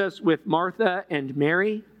 Jesus with Martha and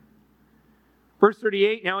Mary. Verse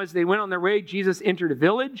 38, now as they went on their way, Jesus entered a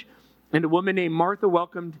village, and a woman named Martha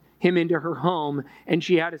welcomed him into her home, and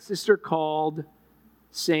she had a sister called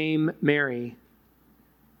same Mary,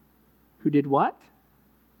 who did what?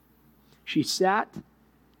 She sat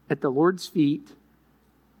at the Lord's feet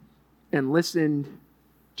and listened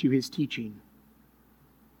to his teaching.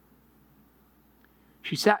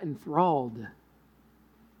 She sat enthralled.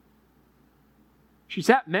 She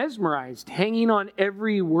sat mesmerized, hanging on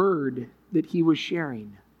every word that he was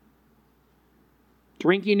sharing.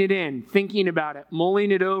 Drinking it in, thinking about it,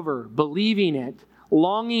 mulling it over, believing it,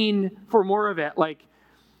 longing for more of it, like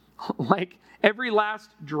every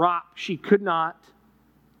last drop, she could not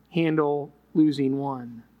handle losing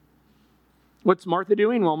one. What's Martha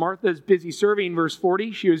doing? Well, Martha's busy serving, verse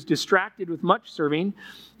 40. She was distracted with much serving.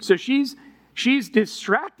 So she's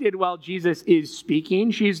distracted while Jesus is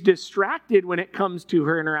speaking. She's distracted when it comes to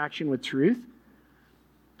her interaction with truth.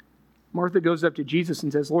 Martha goes up to Jesus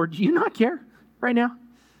and says, Lord, do you not care right now?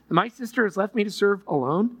 My sister has left me to serve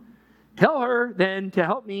alone. Tell her then to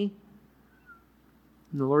help me.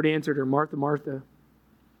 And the Lord answered her, Martha, Martha,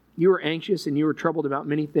 you are anxious and you are troubled about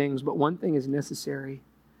many things, but one thing is necessary.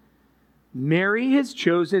 Mary has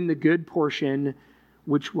chosen the good portion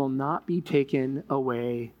which will not be taken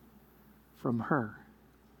away from her.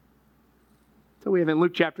 So we have in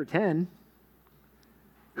Luke chapter 10,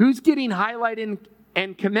 who's getting highlighted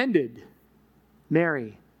and commended?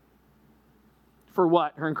 Mary. For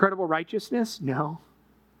what? Her incredible righteousness? No.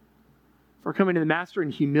 For coming to the Master in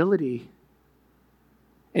humility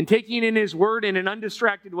and taking in his word in an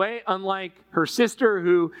undistracted way, unlike her sister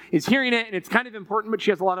who is hearing it and it's kind of important, but she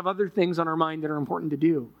has a lot of other things on her mind that are important to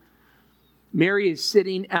do. Mary is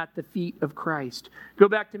sitting at the feet of Christ. Go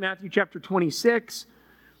back to Matthew chapter 26.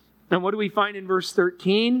 And what do we find in verse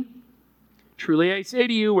 13? Truly I say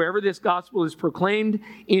to you, wherever this gospel is proclaimed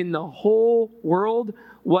in the whole world,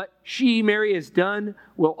 what she, Mary, has done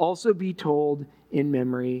will also be told in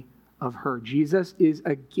memory of her. Jesus is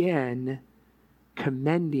again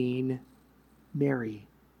commending Mary.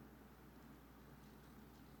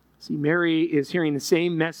 See, Mary is hearing the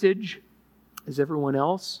same message as everyone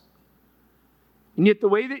else. And yet the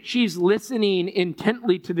way that she's listening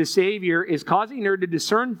intently to the Savior is causing her to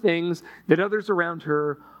discern things that others around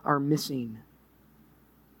her are missing.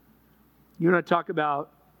 You want to talk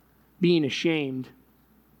about being ashamed.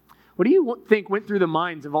 What do you think went through the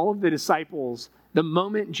minds of all of the disciples the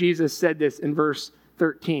moment Jesus said this in verse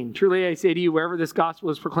 13? Truly I say to you, wherever this gospel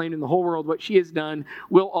is proclaimed in the whole world, what she has done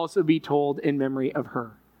will also be told in memory of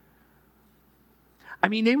her. I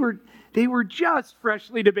mean, they were just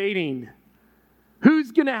freshly debating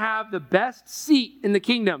who's going to have the best seat in the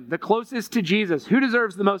kingdom, the closest to Jesus. Who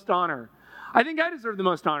deserves the most honor? I think I deserve the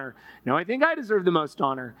most honor. No, I think I deserve the most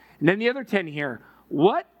honor. And then the other 10 here.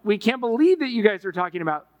 What? We can't believe that you guys are talking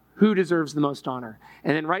about who deserves the most honor.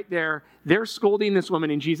 And then right there, they're scolding this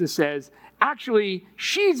woman, and Jesus says, actually,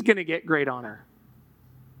 she's going to get great honor.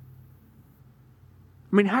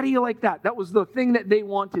 I mean, how do you like that? That was the thing that they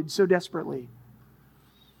wanted so desperately.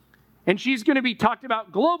 And she's going to be talked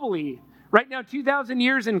about globally. Right now, 2,000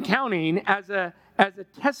 years and counting as a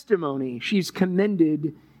testimony. She's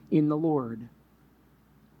commended in the Lord.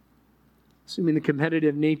 Assuming the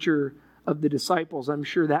competitive nature of the disciples, I'm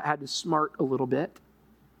sure that had to smart a little bit.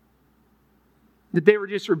 That they were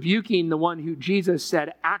just rebuking the one who Jesus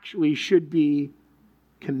said actually should be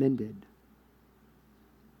commended.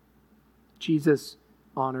 Jesus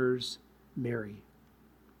honors Mary.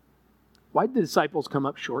 Why did the disciples come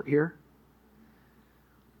up short here?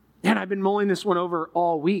 And I've been mulling this one over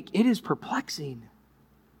all week. It is perplexing.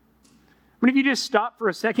 But if you just stop for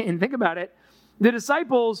a second and think about it, the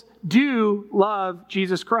disciples do love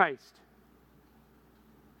Jesus Christ.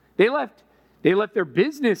 They left their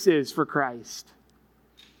businesses for Christ.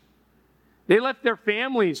 They left their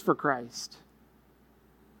families for Christ.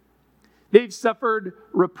 They've suffered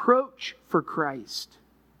reproach for Christ.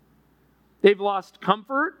 They've lost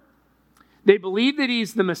comfort. They believe that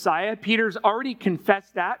he's the Messiah. Peter's already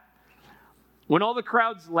confessed that. When all the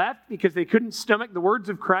crowds left because they couldn't stomach the words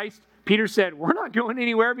of Christ, Peter said, we're not going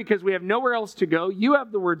anywhere because we have nowhere else to go. You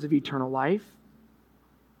have the words of eternal life.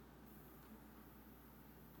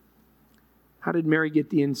 How did Mary get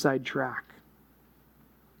the inside track?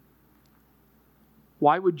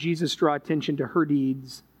 Why would Jesus draw attention to her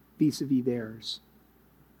deeds vis-a-vis theirs?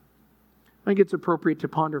 I think it's appropriate to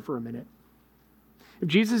ponder for a minute. If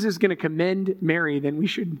Jesus is going to commend Mary, then we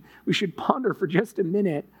should ponder for just a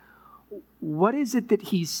minute, what is it that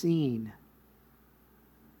he's seen?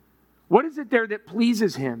 What is it there that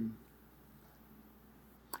pleases him?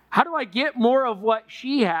 How do I get more of what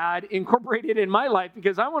she had incorporated in my life?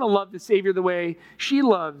 Because I want to love the Savior the way she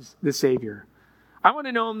loves the Savior. I want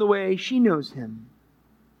to know him the way she knows him.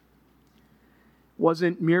 It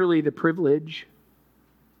wasn't merely the privilege.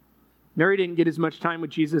 Mary didn't get as much time with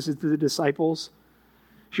Jesus as the disciples.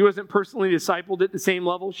 She wasn't personally discipled at the same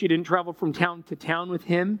level. She didn't travel from town to town with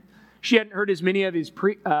him. She hadn't heard as many of his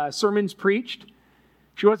sermons preached.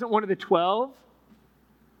 She wasn't one of the 12.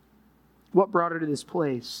 What brought her to this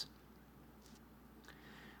place?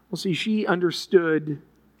 Well, see, she understood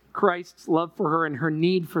Christ's love for her and her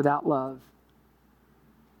need for that love.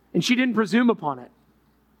 And she didn't presume upon it.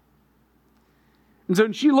 And so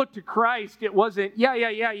when she looked to Christ, it wasn't,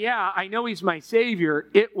 I know he's my Savior.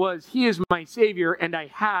 It was, he is my Savior and I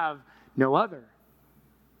have no other.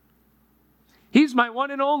 He's my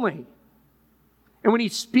one and only. And when he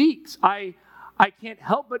speaks, I can't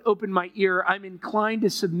help but open my ear. I'm inclined to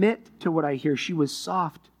submit to what I hear. She was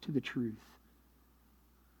soft to the truth.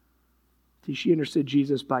 See, she understood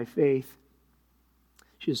Jesus by faith.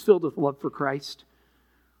 She was filled with love for Christ.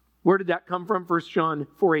 Where did that come from? 1 John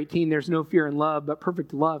 4:18, there's no fear in love, but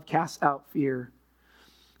perfect love casts out fear.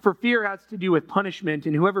 For fear has to do with punishment,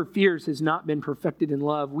 and whoever fears has not been perfected in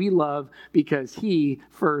love. We love because he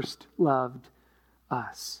first loved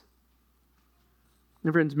us.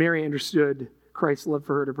 And friends, Mary understood Christ's love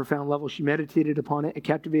for her at a profound level. She meditated upon it. It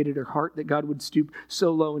captivated her heart that God would stoop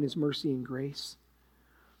so low in his mercy and grace.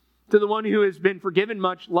 To the one who has been forgiven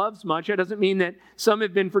much, loves much. That doesn't mean that some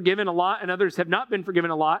have been forgiven a lot and others have not been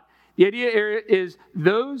forgiven a lot. The idea is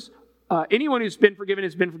anyone who's been forgiven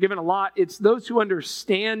has been forgiven a lot. It's those who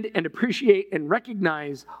understand and appreciate and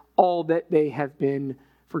recognize all that they have been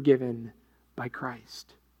forgiven by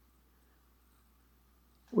Christ.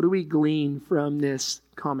 What do we glean from this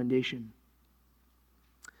commendation?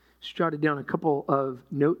 Just jotted down a couple of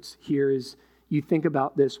notes here as you think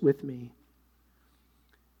about this with me.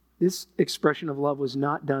 This expression of love was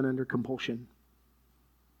not done under compulsion.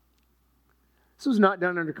 This was not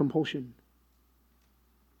done under compulsion.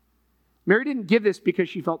 Mary didn't give this because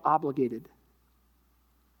she felt obligated.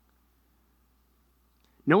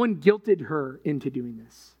 No one guilted her into doing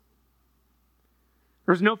this.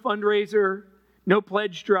 There was no fundraiser, no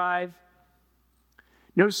pledge drive,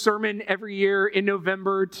 no sermon every year in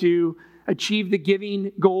November to achieve the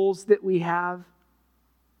giving goals that we have.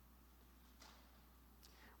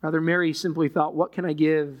 Rather, Mary simply thought, what can I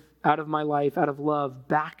give out of my life, out of love,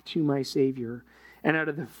 back to my Savior? And out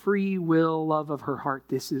of the free will love of her heart,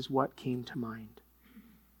 this is what came to mind.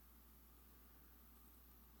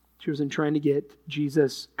 She wasn't trying to get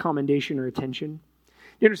Jesus' commendation or attention.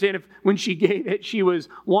 You understand, if when she gave it, she was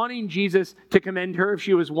wanting Jesus to commend her. If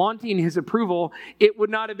she was wanting his approval, it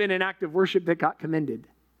would not have been an act of worship that got commended.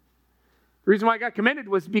 The reason why it got commended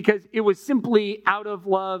was because it was simply out of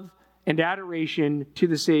love and adoration to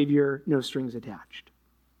the Savior, no strings attached.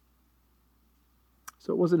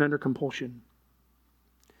 So it wasn't under compulsion.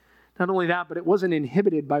 Not only that, but it wasn't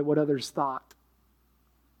inhibited by what others thought.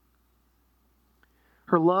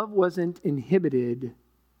 Her love wasn't inhibited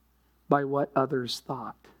by what others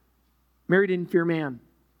thought. Mary didn't fear man.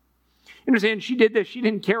 You understand, she did this. She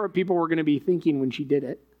didn't care what people were going to be thinking when she did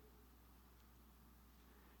it.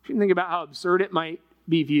 She didn't think about how absurd it might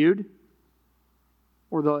be viewed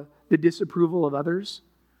or the disapproval of others.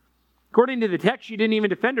 According to the text, she didn't even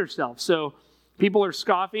defend herself. So people are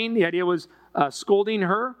scoffing. The idea was scolding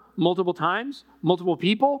her multiple times, multiple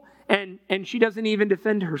people, and she doesn't even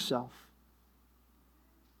defend herself.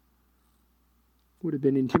 It would have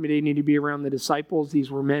been intimidating to be around the disciples.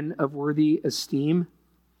 These were men of worthy esteem.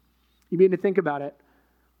 You begin to think about it.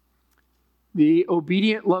 The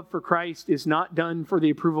obedient love for Christ is not done for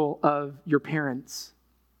the approval of your parents,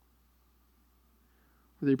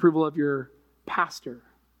 or the approval of your pastor,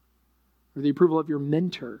 or the approval of your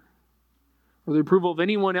mentor, or the approval of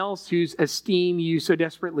anyone else whose esteem you so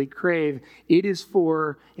desperately crave. It is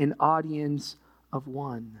for an audience of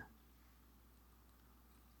one.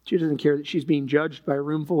 She doesn't care that she's being judged by a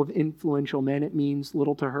room full of influential men. It means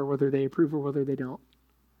little to her whether they approve or whether they don't,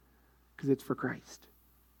 because it's for Christ.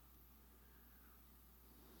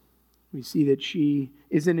 We see that she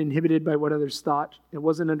isn't inhibited by what others thought. It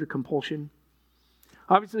wasn't under compulsion.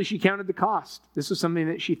 Obviously, she counted the cost. This was something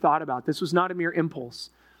that she thought about. This was not a mere impulse.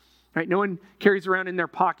 Right? No one carries around in their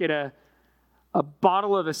pocket a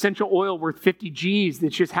bottle of essential oil worth 50 G's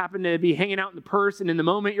that just happened to be hanging out in the purse, and in the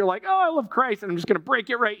moment you're like, oh, I love Christ, and I'm just going to break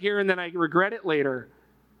it right here, and then I regret it later.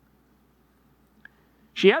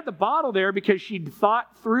 She had the bottle there because she'd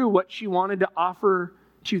thought through what she wanted to offer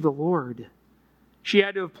to the Lord. She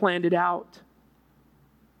had to have planned it out.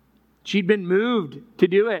 She'd been moved to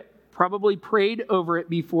do it, probably prayed over it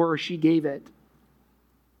before she gave it.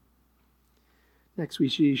 Next we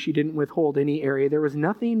see she didn't withhold any area. There was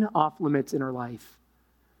nothing off limits in her life.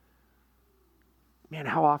 Man,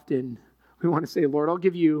 how often we want to say, Lord, I'll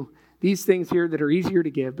give you these things here that are easier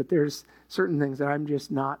to give, but there's certain things that I'm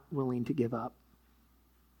just not willing to give up.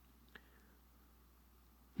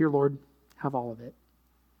 Here, Lord, have all of it.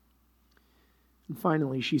 And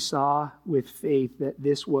finally, she saw with faith that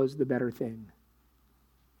this was the better thing.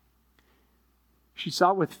 She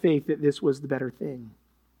saw with faith that this was the better thing.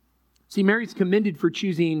 See, Mary's commended for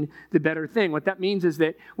choosing the better thing. What that means is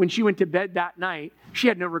that when she went to bed that night, she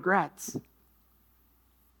had no regrets.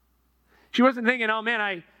 She wasn't thinking, oh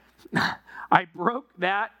man, I broke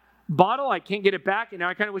that bottle, I can't get it back, and now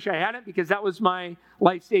I kind of wish I hadn't because that was my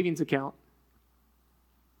life savings account.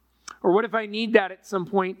 Or what if I need that at some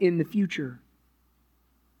point in the future?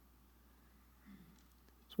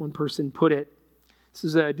 As one person put it, this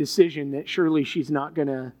is a decision that surely she's not going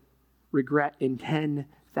to regret in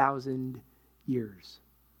 10,000 years.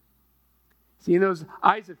 See, in those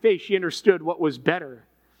eyes of faith, she understood what was better.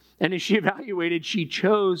 And as she evaluated, she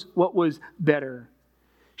chose what was better.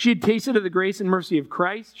 She had tasted of the grace and mercy of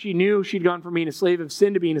Christ. She knew she'd gone from being a slave of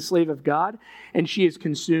sin to being a slave of God. And she is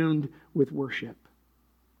consumed with worship.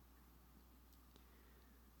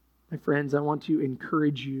 My friends, I want to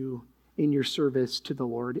encourage you in your service to the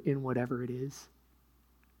Lord in whatever it is.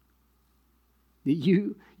 That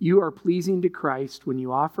you are pleasing to Christ when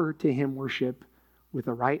you offer to Him worship with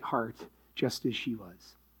a right heart, just as she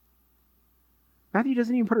was. Matthew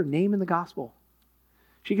doesn't even put her name in the gospel.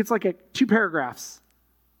 She gets like 2 paragraphs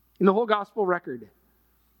in the whole gospel record.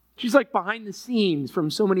 She's like behind the scenes from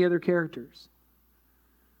so many other characters.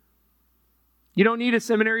 You don't need a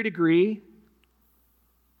seminary degree.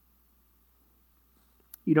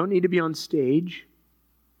 You don't need to be on stage.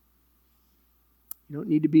 You don't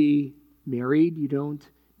need to be married. You don't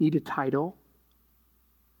need a title.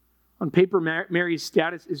 On paper, Mary's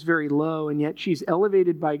status is very low, and yet she's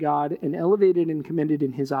elevated by God and elevated and commended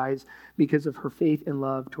in His eyes because of her faith and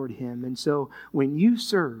love toward Him. And so when you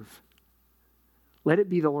serve, let it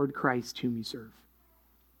be the Lord Christ whom you serve.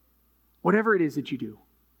 Whatever it is that you do,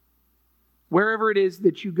 wherever it is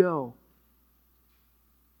that you go,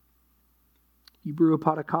 you brew a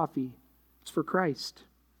pot of coffee, it's for Christ.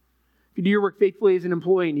 If you do your work faithfully as an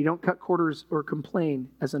employee and you don't cut corners or complain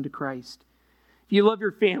as unto Christ. If you love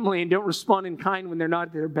your family and don't respond in kind when they're not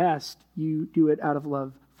at their best, you do it out of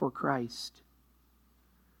love for Christ.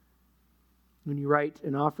 When you write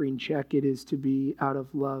an offering check, it is to be out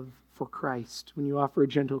of love for Christ. When you offer a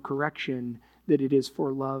gentle correction, that it is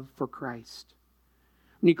for love for Christ.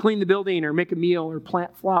 When you clean the building or make a meal or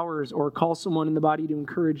plant flowers or call someone in the body to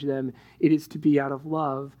encourage them, it is to be out of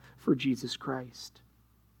love for Jesus Christ.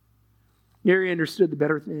 Mary understood the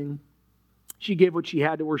better thing. She gave what she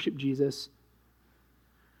had to worship Jesus.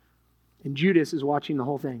 And Judas is watching the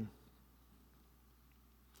whole thing.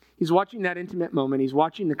 He's watching that intimate moment. He's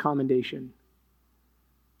watching the commendation.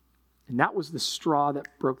 And that was the straw that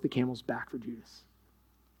broke the camel's back for Judas.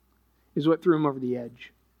 Is what threw him over the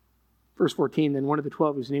edge. Verse 14, then one of the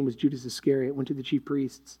 12, whose name was Judas Iscariot, went to the chief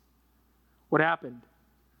priests. What happened?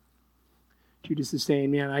 Judas is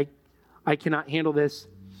saying, man, I cannot handle this.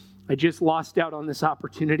 I just lost out on this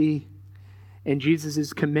opportunity. And Jesus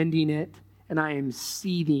is commending it. And I am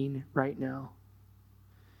seething right now.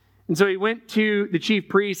 And so he went to the chief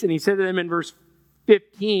priests and he said to them in verse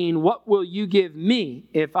 15, what will you give me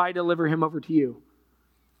if I deliver him over to you?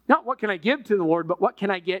 Not what can I give to the Lord, but what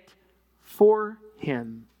can I get for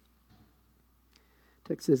him?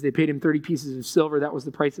 The text says they paid him 30 pieces of silver. That was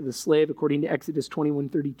the price of a slave, according to Exodus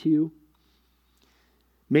 21:32.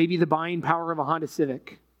 Maybe the buying power of a Honda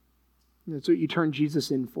Civic. That's what you turn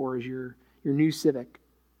Jesus in for, is your new Civic.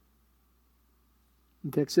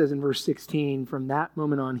 The text says in verse 16, from that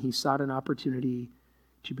moment on, he sought an opportunity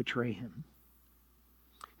to betray him.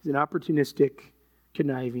 He's an opportunistic,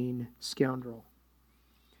 conniving scoundrel.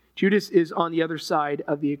 Judas is on the other side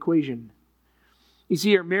of the equation. You see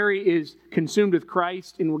here, Mary is consumed with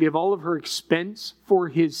Christ and will give all of her expense for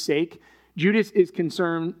his sake. Judas is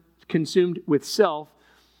consumed with self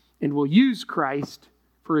and will use Christ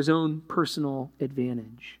for his own personal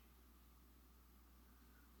advantage.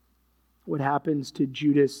 What happens to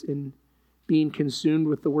Judas in being consumed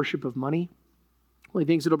with the worship of money. Well, he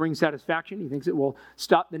thinks it'll bring satisfaction. He thinks it will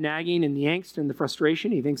stop the nagging and the angst and the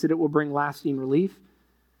frustration. He thinks that it will bring lasting relief.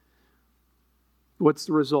 What's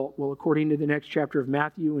the result? Well, according to the next chapter of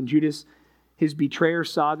Matthew, when Judas, his betrayer,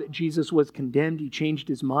 saw that Jesus was condemned, he changed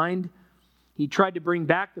his mind. He tried to bring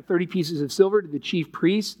back the 30 pieces of silver to the chief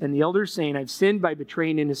priests and the elders, saying, I've sinned by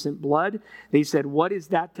betraying innocent blood. They said, what is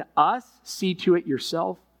that to us? See to it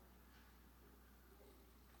yourself.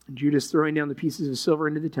 And Judas, throwing down the pieces of silver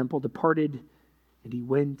into the temple, departed, and he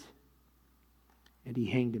went and he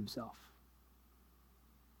hanged himself.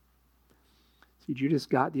 See, Judas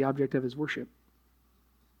got the object of his worship.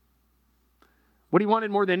 What he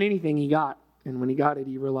wanted more than anything, he got. And when he got it,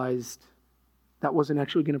 he realized that wasn't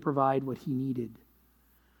actually going to provide what he needed.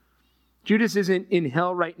 Judas isn't in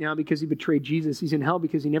hell right now because he betrayed Jesus. He's in hell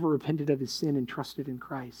because he never repented of his sin and trusted in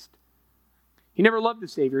Christ. He never loved the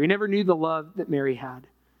Savior. He never knew the love that Mary had.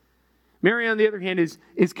 Mary, on the other hand,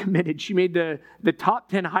 is committed. She made the top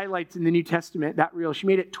 10 highlights in the New Testament that reel. She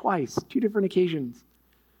made it twice, 2 different occasions.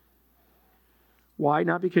 Why?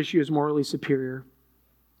 Not because she was morally superior,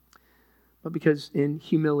 but because in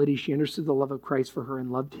humility she understood the love of Christ for her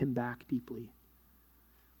and loved him back deeply.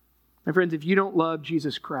 My friends, if you don't love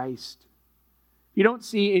Jesus Christ, you don't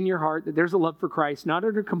see in your heart that there's a love for Christ, not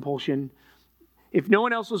under compulsion. If no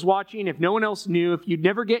one else was watching, if no one else knew, if you'd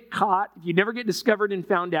never get caught, if you'd never get discovered and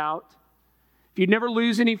found out, if you'd never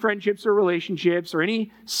lose any friendships or relationships or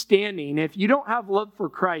any standing, if you don't have love for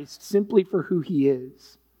Christ simply for who he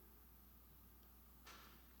is,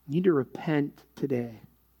 you need to repent today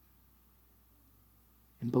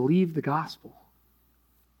and believe the gospel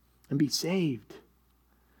and be saved.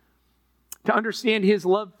 To understand his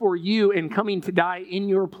love for you and coming to die in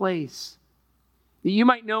your place. That you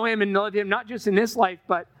might know him and love him not just in this life,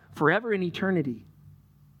 but forever in eternity.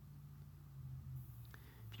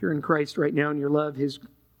 If you're in Christ right now and your love has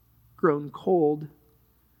grown cold,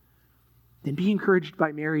 then be encouraged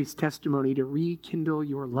by Mary's testimony to rekindle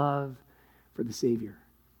your love for the Savior.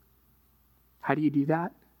 How do you do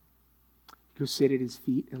that? Go sit at his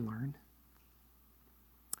feet and learn.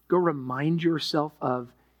 Go remind yourself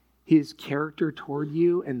of his character toward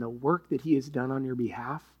you and the work that he has done on your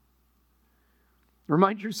behalf.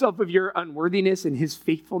 Remind yourself of your unworthiness and his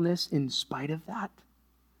faithfulness in spite of that.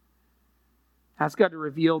 Ask God to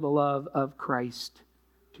reveal the love of Christ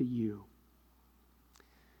to you.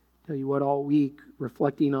 Tell you what, all week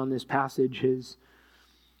reflecting on this passage has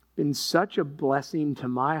been such a blessing to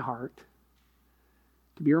my heart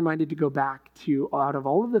to be reminded to go back to, out of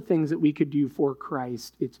all of the things that we could do for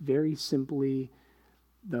Christ, it's very simply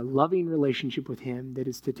the loving relationship with him that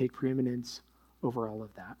is to take preeminence over all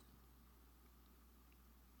of that.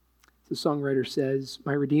 The songwriter says,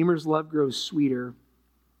 my Redeemer's love grows sweeter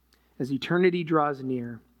as eternity draws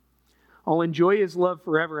near. I'll enjoy his love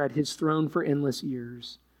forever at his throne for endless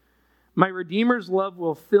years. My Redeemer's love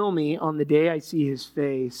will fill me on the day I see his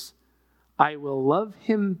face. I will love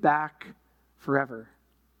him back forever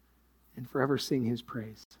and forever sing his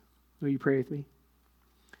praise. Will you pray with me?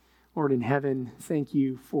 Lord in heaven, thank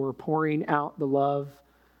you for pouring out the love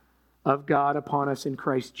of God upon us in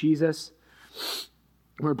Christ Jesus.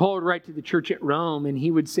 Where Paul would write to the church at Rome, and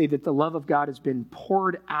he would say that the love of God has been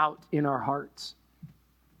poured out in our hearts.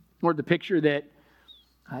 Lord, the picture that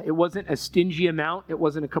it wasn't a stingy amount, it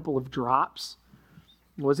wasn't a couple of drops,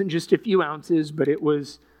 it wasn't just a few ounces, but it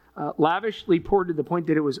was lavishly poured to the point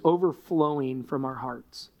that it was overflowing from our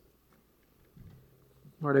hearts.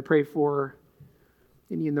 Lord, I pray for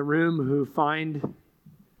any in the room who find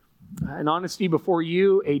an honesty before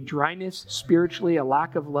you, a dryness spiritually, a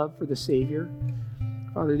lack of love for the Savior.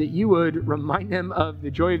 Father, that you would remind them of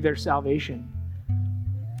the joy of their salvation,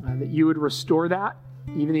 that you would restore that,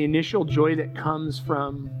 even the initial joy that comes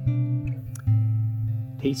from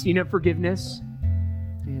tasting of forgiveness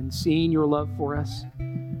and seeing your love for us.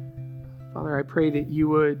 Father, I pray that you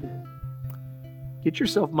would get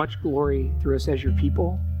yourself much glory through us as your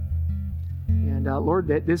people. And Lord,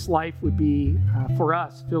 that this life would be, for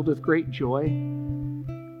us, filled with great joy,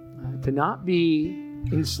 to not be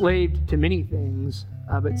enslaved to many things,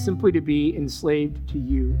 but simply to be enslaved to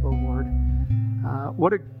you, O Lord.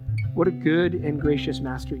 What a good and gracious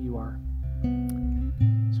master you are.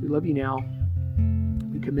 So we love you now.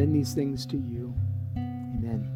 We commend these things to you.